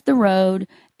left the road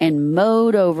and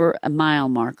mowed over a mile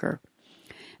marker.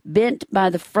 Bent by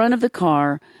the front of the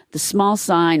car, the small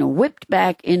sign whipped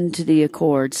back into the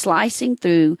Accord, slicing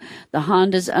through the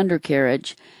Honda's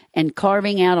undercarriage and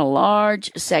carving out a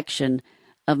large section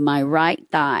of my right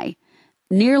thigh,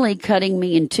 nearly cutting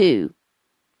me in two.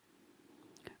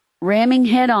 Ramming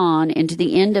head-on into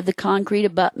the end of the concrete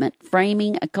abutment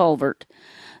framing a culvert,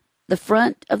 the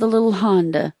front of the little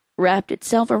Honda wrapped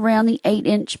itself around the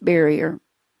 8-inch barrier,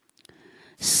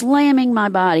 slamming my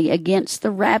body against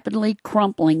the rapidly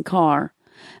crumpling car.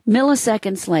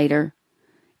 Milliseconds later,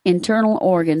 internal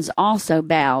organs also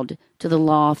bowed to the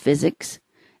law of physics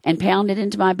and pounded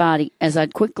into my body as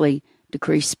I'd quickly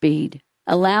decrease speed,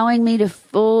 allowing me to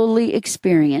fully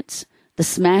experience the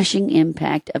smashing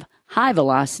impact of high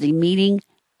velocity meeting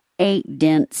a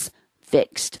dense,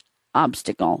 fixed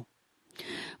obstacle.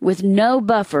 With no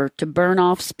buffer to burn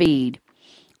off speed,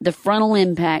 the frontal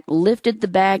impact lifted the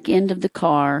back end of the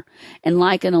car, and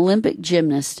like an Olympic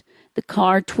gymnast, the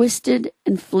car twisted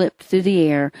and flipped through the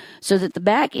air so that the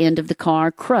back end of the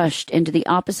car crushed into the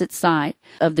opposite side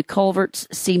of the culvert's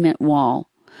cement wall.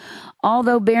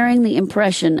 Although bearing the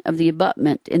impression of the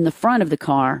abutment in the front of the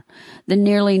car, the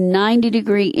nearly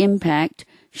 90-degree impact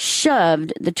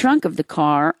shoved the trunk of the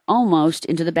car almost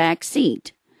into the back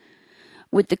seat.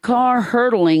 With the car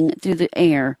hurtling through the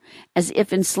air as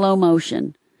if in slow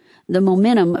motion, the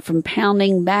momentum from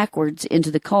pounding backwards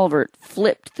into the culvert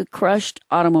flipped the crushed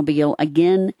automobile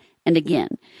again and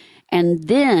again, and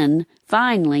then,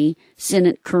 finally, sent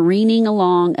it careening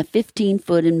along a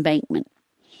 15-foot embankment.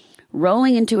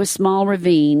 Rolling into a small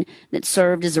ravine that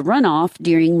served as a runoff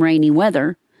during rainy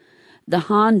weather, the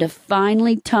Honda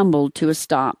finally tumbled to a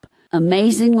stop,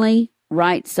 amazingly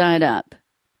right side up.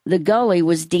 The gully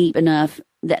was deep enough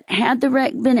that had the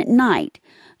wreck been at night,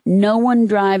 no one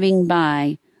driving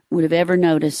by would have ever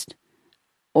noticed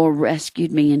or rescued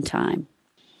me in time.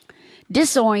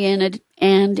 Disoriented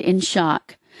and in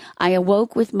shock, I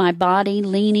awoke with my body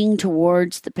leaning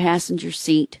towards the passenger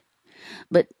seat,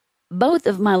 but both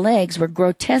of my legs were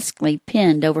grotesquely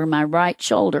pinned over my right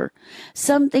shoulder.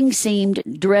 Something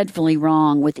seemed dreadfully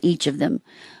wrong with each of them,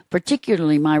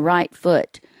 particularly my right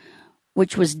foot,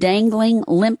 which was dangling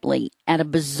limply at a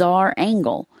bizarre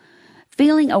angle.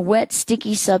 Feeling a wet,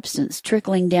 sticky substance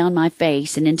trickling down my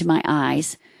face and into my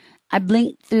eyes, I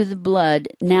blinked through the blood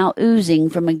now oozing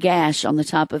from a gash on the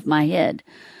top of my head.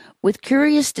 With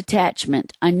curious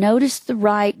detachment, I noticed the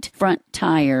right front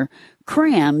tire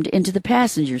crammed into the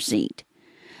passenger seat.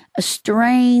 A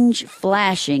strange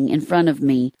flashing in front of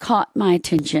me caught my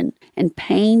attention, and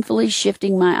painfully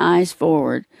shifting my eyes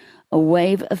forward, a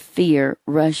wave of fear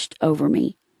rushed over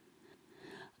me.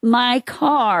 My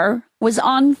car was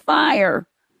on fire.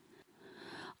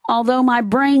 Although my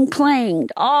brain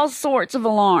clanged all sorts of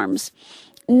alarms,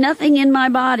 nothing in my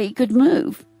body could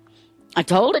move. I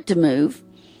told it to move.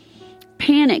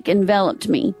 Panic enveloped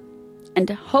me, and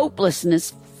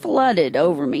hopelessness flooded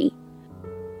over me.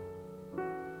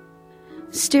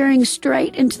 Staring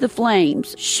straight into the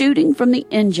flames shooting from the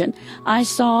engine, I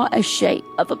saw a shape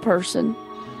of a person.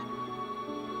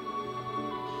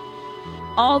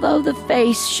 Although the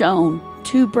face shone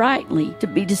too brightly to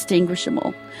be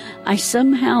distinguishable, I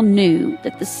somehow knew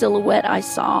that the silhouette I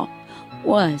saw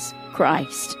was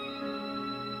Christ.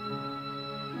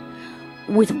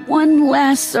 With one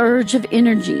last surge of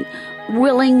energy,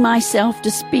 willing myself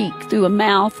to speak through a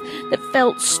mouth that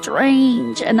felt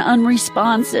strange and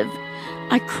unresponsive,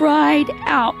 I cried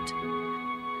out,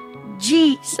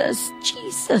 "Jesus,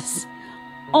 Jesus,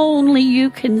 only you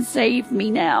can save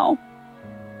me now."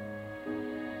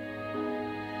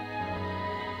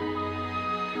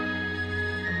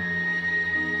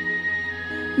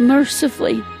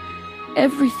 Mercifully,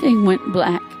 everything went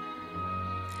black.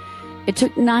 It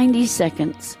took 90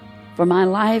 seconds for my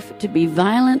life to be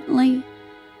violently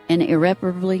and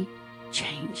irreparably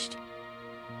changed.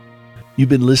 You've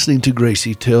been listening to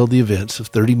Gracie tell the events of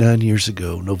 39 years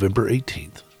ago, November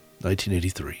 18th,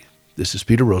 1983. This is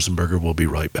Peter Rosenberger. We'll be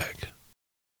right back.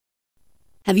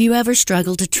 Have you ever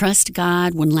struggled to trust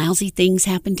God when lousy things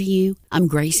happen to you? I'm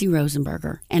Gracie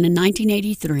Rosenberger, and in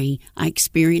 1983, I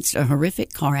experienced a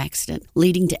horrific car accident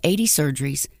leading to 80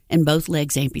 surgeries and both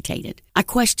legs amputated. I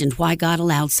questioned why God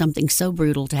allowed something so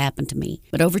brutal to happen to me,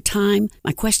 but over time,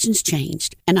 my questions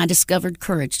changed, and I discovered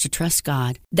courage to trust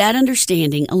God. That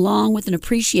understanding, along with an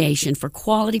appreciation for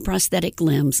quality prosthetic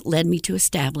limbs, led me to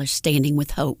establish Standing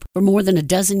with Hope. For more than a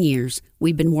dozen years,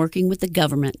 we've been working with the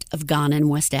government of Ghana and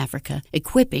West Africa,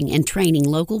 equipping and training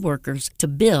local workers to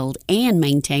build and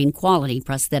maintain quality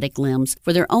prosthetic limbs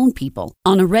for their own people.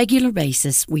 On a regular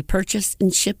basis, we purchase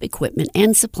and ship equipment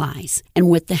and supplies, and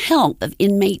with the help of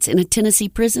inmates in a Tennessee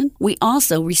prison, we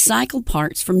also recycle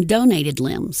parts from donated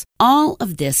limbs. All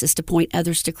of this is to point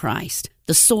others to Christ,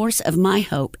 the source of my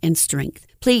hope and strength.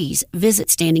 Please visit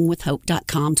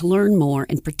standingwithhope.com to learn more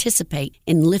and participate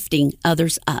in lifting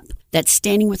others up. That's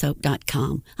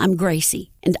standingwithhope.com. I'm Gracie,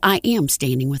 and I am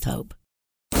Standing with Hope.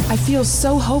 I feel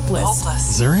so hopeless.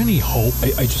 Is there any hope?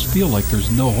 I just feel like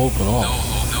there's no hope at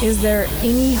all. Is there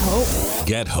any hope?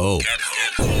 Get hope.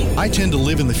 I tend to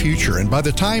live in the future, and by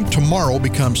the time tomorrow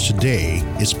becomes today,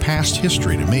 it's past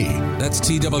history to me. That's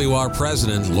TWR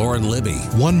President Lauren Libby.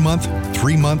 1 month,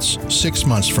 3 months, 6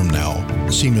 months from now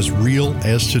seem as real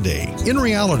as today. In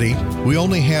reality, we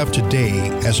only have today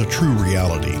as a true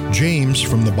reality. James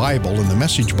from the Bible and the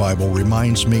Message Bible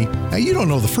reminds me, now you don't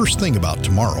know the first thing about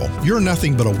tomorrow. You're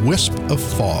nothing but a wisp of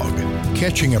fog,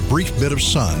 catching a brief bit of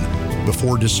sun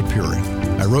before disappearing.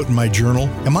 I wrote in my journal,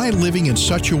 am I living in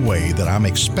such a way that I'm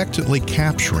expectantly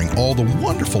capturing all the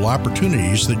wonderful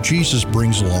opportunities that Jesus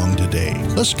brings along today?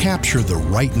 Let's capture the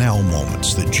right now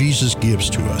moments that Jesus gives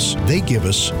to us. They give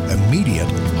us immediate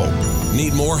hope.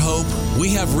 Need more hope? We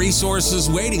have resources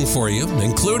waiting for you,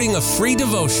 including a free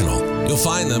devotional. You'll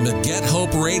find them at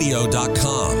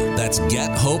gethoperadio.com. That's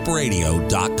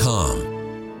gethoperadio.com.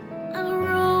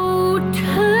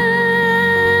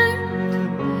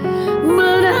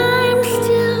 But I'm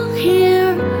still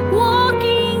here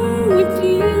walking with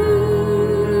you.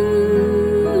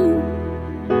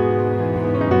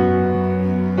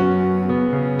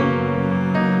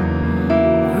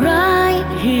 Right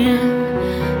here,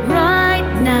 right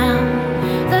now,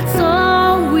 that's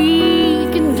all we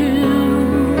can do.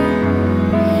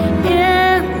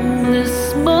 In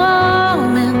this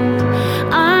moment,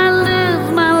 I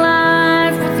live my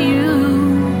life with you.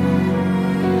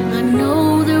 I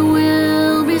know there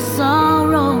will be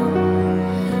sorrow,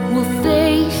 we'll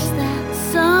face that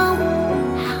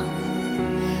somehow,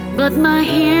 but my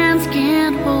hands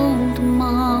can't hold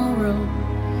tomorrow,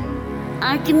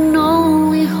 I can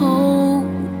only hold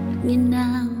you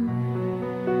now.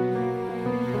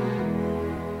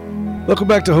 Welcome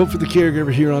back to Hope for the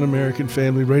Caregiver here on American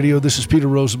Family Radio. This is Peter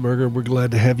Rosenberger. We're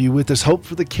glad to have you with us.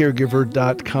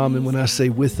 HopeForTheCaregiver.com. And when I say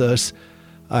with us,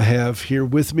 I have here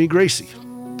with me Gracie,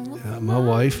 my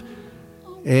wife.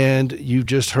 And you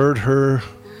just heard her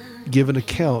give an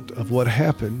account of what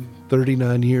happened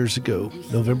 39 years ago,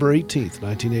 November 18th,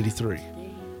 1983.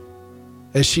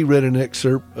 As she read an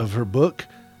excerpt of her book,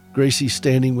 Gracie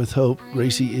Standing with Hope,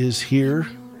 Gracie is here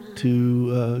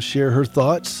to share her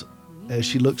thoughts as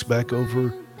she looks back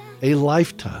over a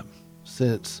lifetime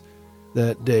since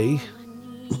that day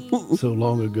so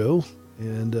long ago.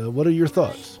 And what are your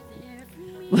thoughts?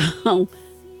 Well,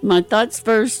 my thoughts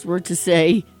first were to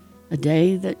say a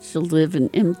day that shall live in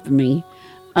infamy.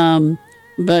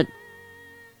 But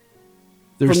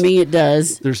for me, it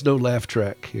does. There's no laugh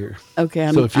track here.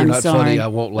 Okay, so if you're not sorry. funny, I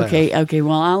won't laugh. Okay,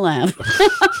 well, I'll laugh.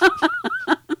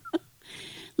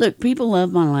 Look, people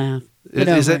love my laugh.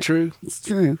 Is that true? It's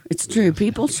true. It's true.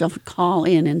 People shall call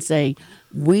in and say,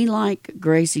 we like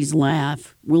Gracie's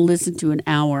laugh. We'll listen to an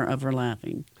hour of her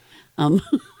laughing. No.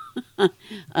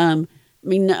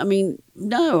 I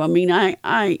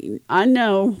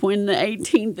know when the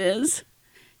 18th is,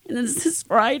 and it's this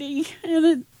Friday,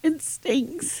 and it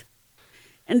stinks.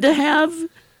 And to have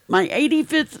my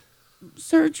 85th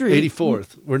surgery.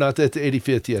 84th. We're not at the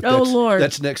 85th yet. Oh, Lord.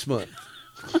 That's next month.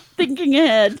 Thinking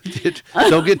ahead.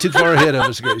 Don't get too far ahead of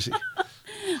us, Gracie.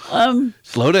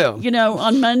 Slow down.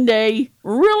 On Monday,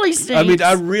 really stinks. I mean,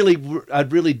 I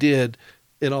really did,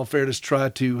 in all fairness, try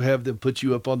to have them put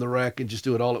you up on the rack and just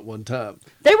do it all at one time.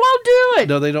 They won't do it.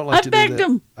 No, they don't like to do that. I begged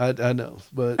them. I know,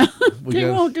 but they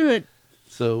won't do it.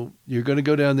 So you're going to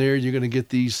go down there. You're going to get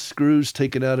these screws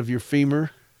taken out of your femur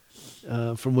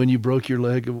from when you broke your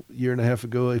leg a year and a half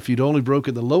ago. If you'd only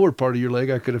broken the lower part of your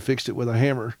leg, I could have fixed it with a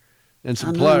hammer and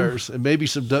some pliers and maybe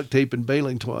some duct tape and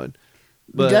baling twine.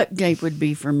 But duct tape would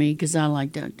be for me because I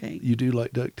like duct tape. You do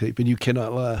like duct tape, and you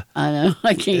cannot lie. I know,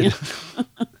 I can't.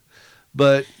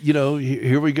 But,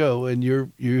 here we go. And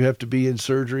you have to be in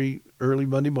surgery early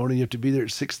Monday morning. You have to be there at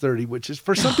 6:30, which is,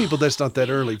 for some people, that's not that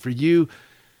early. For you,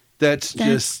 that's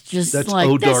just like,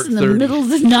 dark that's in 30. the middle of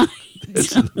the night.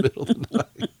 It's in the middle of the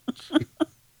night.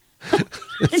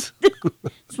 That's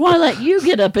why I let you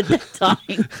get up at that time.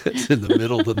 It's in the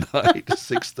middle of the night,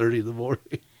 6:30 in the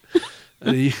morning.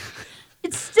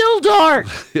 It's still dark.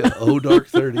 Yeah, dark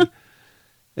 30.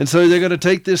 And so they're going to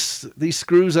take these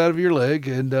screws out of your leg,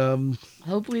 and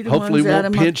hopefully won't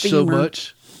out pinch so femur.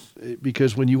 much,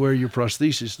 because when you wear your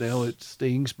prosthesis now, it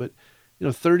stings. But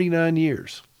 39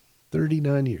 years.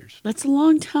 39 years. That's a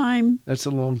long time. That's a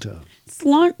long time. It's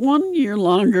 1 year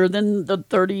longer than the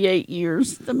 38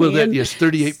 years.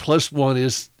 38 plus 1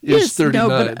 is 39. No,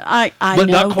 but I but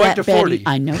know not quite that, to 40. Betty.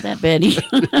 I know that, Betty.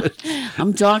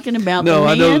 I'm talking about No,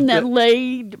 I the know man that that-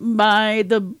 laid by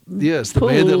the Yes, the pool.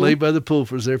 man that lay by the pool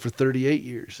was there for 38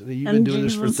 years. And you've been And doing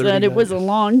this for Jesus 39 said it was a years.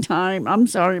 long time. I'm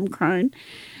sorry, I'm crying.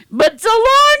 But it's a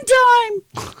long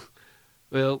time.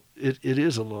 Well, it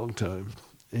is a long time.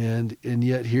 And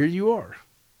yet here you are.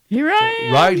 Here I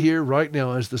am. Right here, right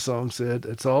now, as the song said.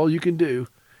 That's all you can do.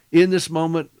 In this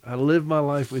moment, I live my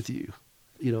life with you.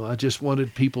 I just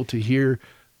wanted people to hear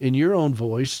in your own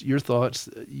voice, your thoughts.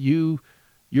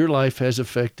 Your life has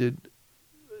affected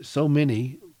so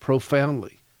many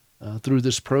profoundly through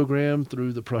this program,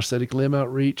 through the prosthetic limb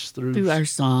outreach, through our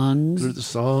songs. Through the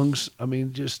songs. I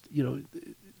mean, just,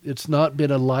 it's not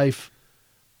been a life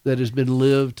that has been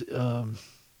lived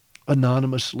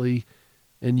anonymously,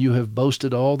 and you have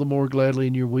boasted all the more gladly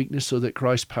in your weakness so that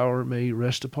Christ's power may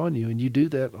rest upon you. And you do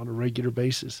that on a regular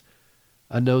basis.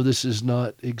 I know this is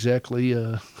not exactly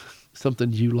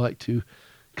something you like to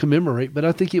commemorate, but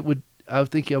I think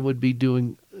I would be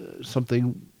doing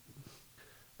something.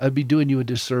 I'd be doing you a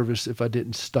disservice if I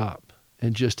didn't stop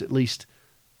and just at least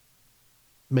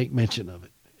make mention of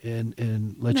it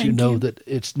and let you Thank know you. that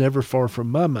it's never far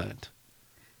from my mind.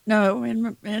 No,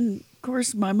 and of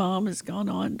course my mom has gone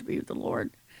on to be with the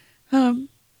Lord. But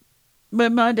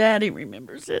my daddy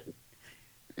remembers it.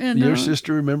 And Your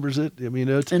sister remembers it. I mean,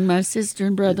 and my sister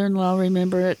and brother-in-law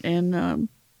remember it, and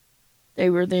they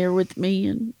were there with me.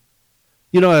 And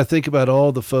I think about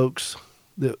all the folks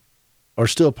that are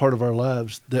still part of our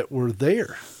lives that were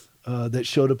there, that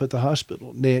showed up at the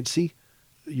hospital. Nancy,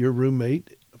 your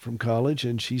roommate from college,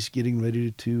 and she's getting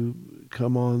ready to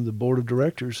come on the board of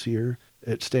directors here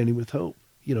at Standing with Hope,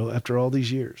 after all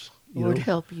these years. Lord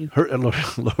help you.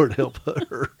 Lord help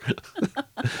her.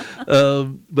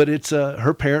 But it's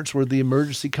her parents were the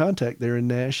emergency contact there in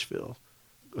Nashville.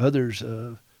 Others,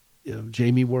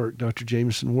 Jamie Work, Dr.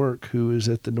 Jameson Work, who is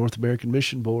at the North American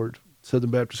Mission Board,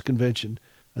 Southern Baptist Convention.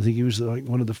 I think he was like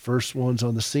one of the first ones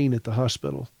on the scene at the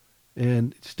hospital.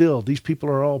 And still, these people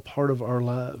are all part of our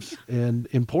lives, and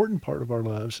important part of our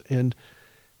lives. And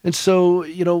so,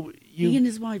 he and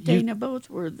his wife Dana both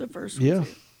were the first ones. Yeah.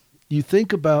 You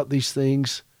think about these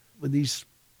things when these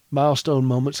milestone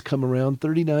moments come around.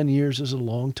 39 years is a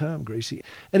long time, Gracie.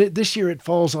 And this year it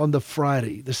falls on the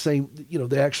Friday, the same,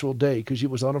 the actual day, because it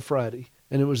was on a Friday.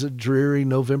 And it was a dreary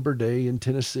November day in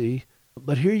Tennessee.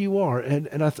 But here you are.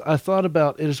 And I thought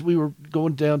about, as we were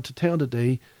going down to town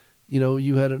today,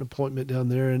 you had an appointment down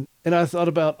there. And I thought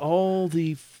about all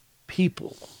the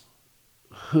people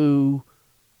who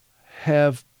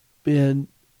have been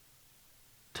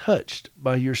touched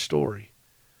by your story.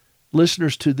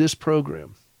 Listeners to this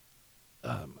program,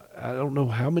 I don't know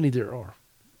how many there are,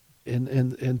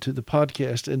 and to the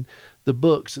podcast and the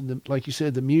books and like you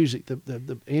said, the music, the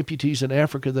amputees in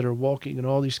Africa that are walking and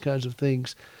all these kinds of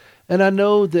things. And I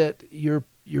know that your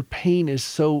pain is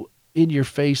so in your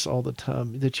face all the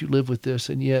time that you live with this,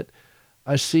 and yet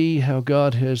I see how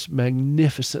God has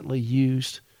magnificently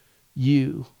used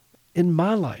you in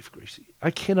my life, Gracie.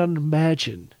 I cannot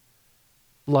imagine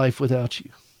life without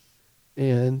you.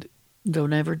 And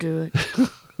don't ever do it.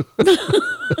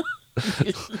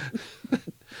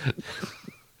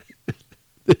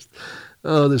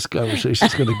 This conversation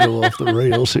is going to go off the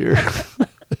rails here.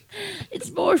 It's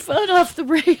more fun off the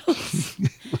rails.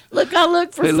 Look, I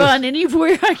look for fun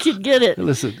anywhere I can get it.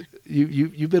 Listen,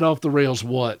 you've been off the rails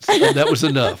once, and that was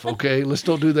enough. Okay, let's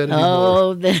don't do that anymore.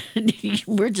 Oh, then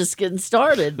we're just getting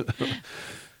started.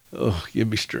 Oh, give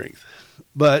me strength.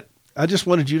 But I just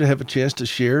wanted you to have a chance to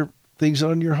share things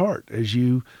on your heart as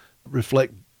you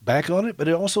reflect back on it, but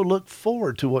also look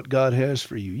forward to what God has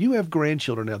for you. You have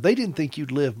grandchildren now. They didn't think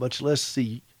you'd live, much less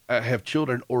have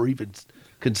children or even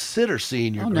consider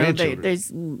seeing your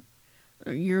grandchildren.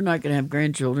 You're not going to have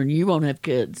grandchildren. You won't have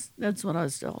kids. That's what I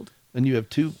was told. And you have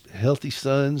 2 healthy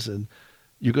sons, and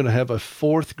you're going to have a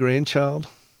 4th grandchild.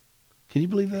 Can you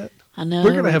believe that? I know.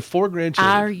 We're going to have 4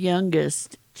 grandchildren. Our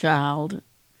youngest child,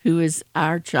 who is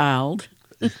our child,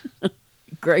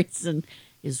 Grayson,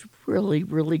 is really,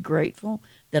 really grateful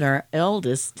that our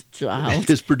eldest child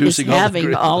is producing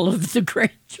having all of the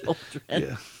grandchildren.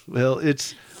 Yeah. Well,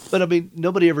 but I mean,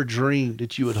 nobody ever dreamed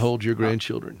that you would hold your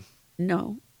grandchildren.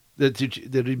 No. That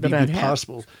it'd be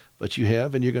possible. But you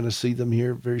have, and you're going to see them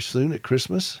here very soon at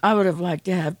Christmas. I would have liked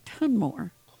to have 10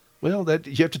 more. Well,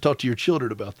 you have to talk to your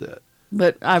children about that.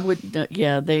 But I would,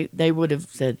 they would have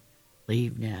said,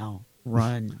 leave now,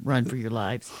 run for your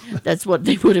lives. That's what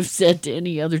they would have said to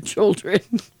any other children.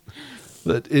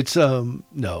 But it's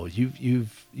no,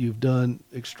 you've done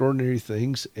extraordinary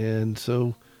things, and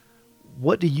so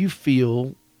what do you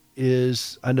feel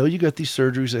is? I know you got these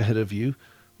surgeries ahead of you.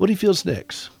 What do you feel's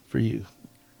next for you?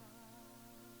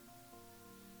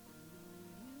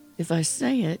 If I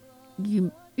say it,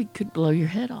 it could blow your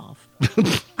head off.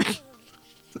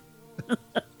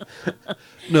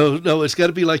 No, it's got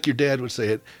to be like your dad would say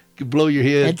it. You could blow your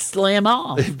head. And slam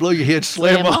off. Blow your head,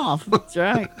 slam off. That's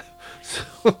right.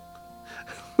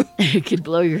 It could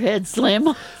blow your head, slam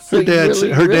off. So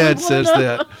her dad says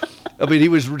that. I mean, he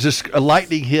was just a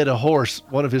lightning hit a horse,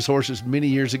 one of his horses, many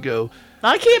years ago.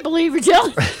 I can't believe you're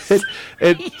telling me.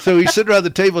 and so he's sitting around the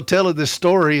table telling this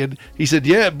story, and he said,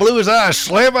 "Yeah, it blew his eyes,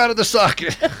 slam out of the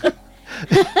socket."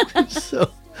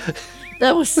 So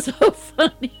that was so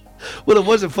funny. Well, it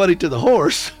wasn't funny to the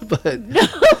horse, but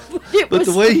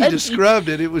the way he described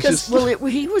it, it was just. Well,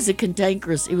 he was a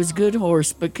cantankerous. It was a good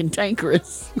horse, but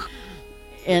cantankerous.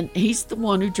 And he's the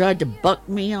one who tried to buck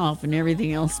me off and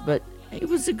everything else, but he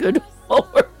was a good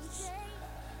horse.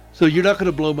 So you're not going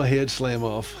to blow my head, slam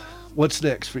off. What's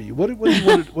next for you? What do you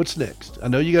want? What's next? I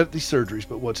know you got these surgeries,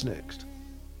 but what's next?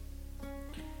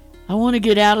 I want to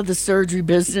get out of the surgery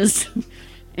business,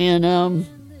 and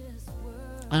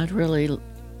I'd really,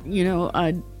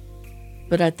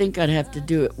 but I think I'd have to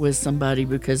do it with somebody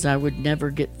because I would never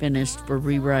get finished for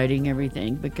rewriting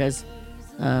everything because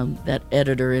that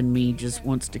editor in me just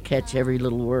wants to catch every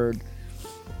little word.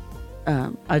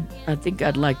 I think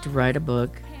I'd like to write a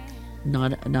book,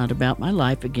 not about my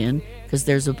life again, because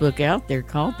there's a book out there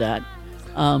called that.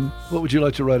 What would you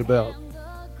like to write about?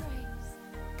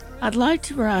 I'd like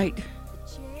to write.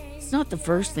 It's not the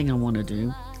first thing I want to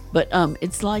do, but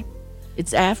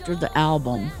it's after the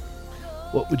album.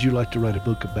 What would you like to write a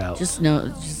book about? Just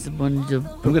wanted to.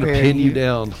 I'm going to pin you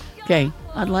down. Okay,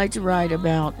 I'd like to write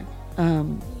about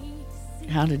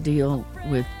how to deal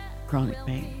with chronic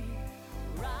pain.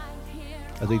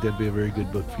 I think that'd be a very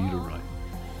good book for you to write.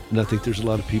 And I think there's a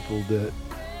lot of people that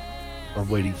are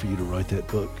waiting for you to write that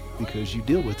book because you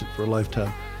deal with it for a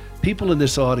lifetime. People in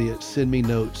this audience send me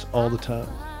notes all the time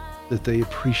that they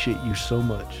appreciate you so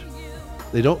much.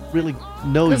 They don't really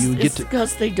know you.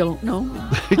 Because they don't know me.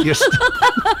 Yes.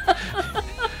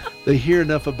 They hear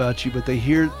enough about you, but they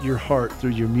hear your heart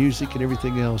through your music and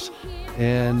everything else.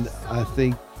 And I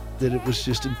think that it was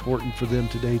just important for them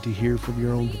today to hear from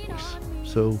your own voice.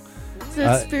 So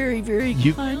that's very, very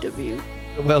kind of you.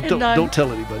 Well, don't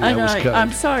tell anybody. I was kind.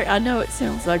 I'm sorry. I know it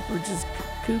sounds like we're just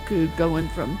cuckoo going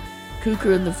from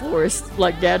cuckoo in the forest,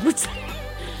 like Dad would say,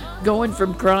 going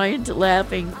from crying to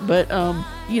laughing. But,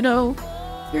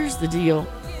 here's the deal.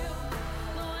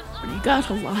 When you got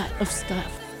a lot of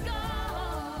stuff,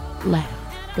 laugh,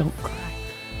 don't cry.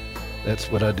 That's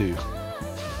what I do.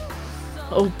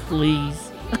 Oh,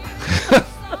 please.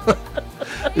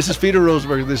 This is Peter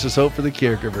Rosenberger. This is Hope for the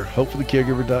Caregiver,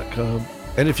 hopeforthecaregiver.com.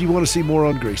 And if you want to see more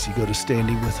on Gracie, go to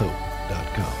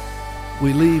standingwithhope.com.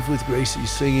 We leave with Gracie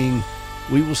singing,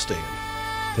 "We Will Stand."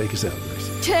 Take us out,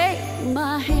 Gracie. Take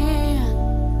my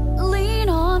hand, lean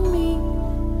on me,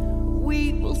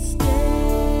 we will stand.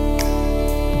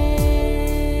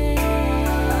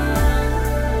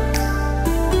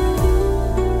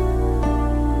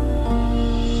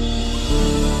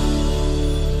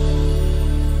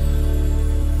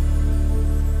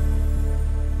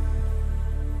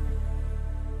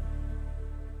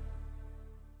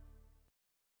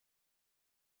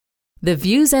 The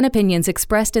views and opinions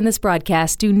expressed in this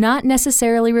broadcast do not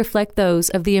necessarily reflect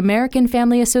those of the American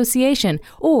Family Association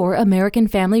or American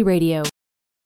Family Radio.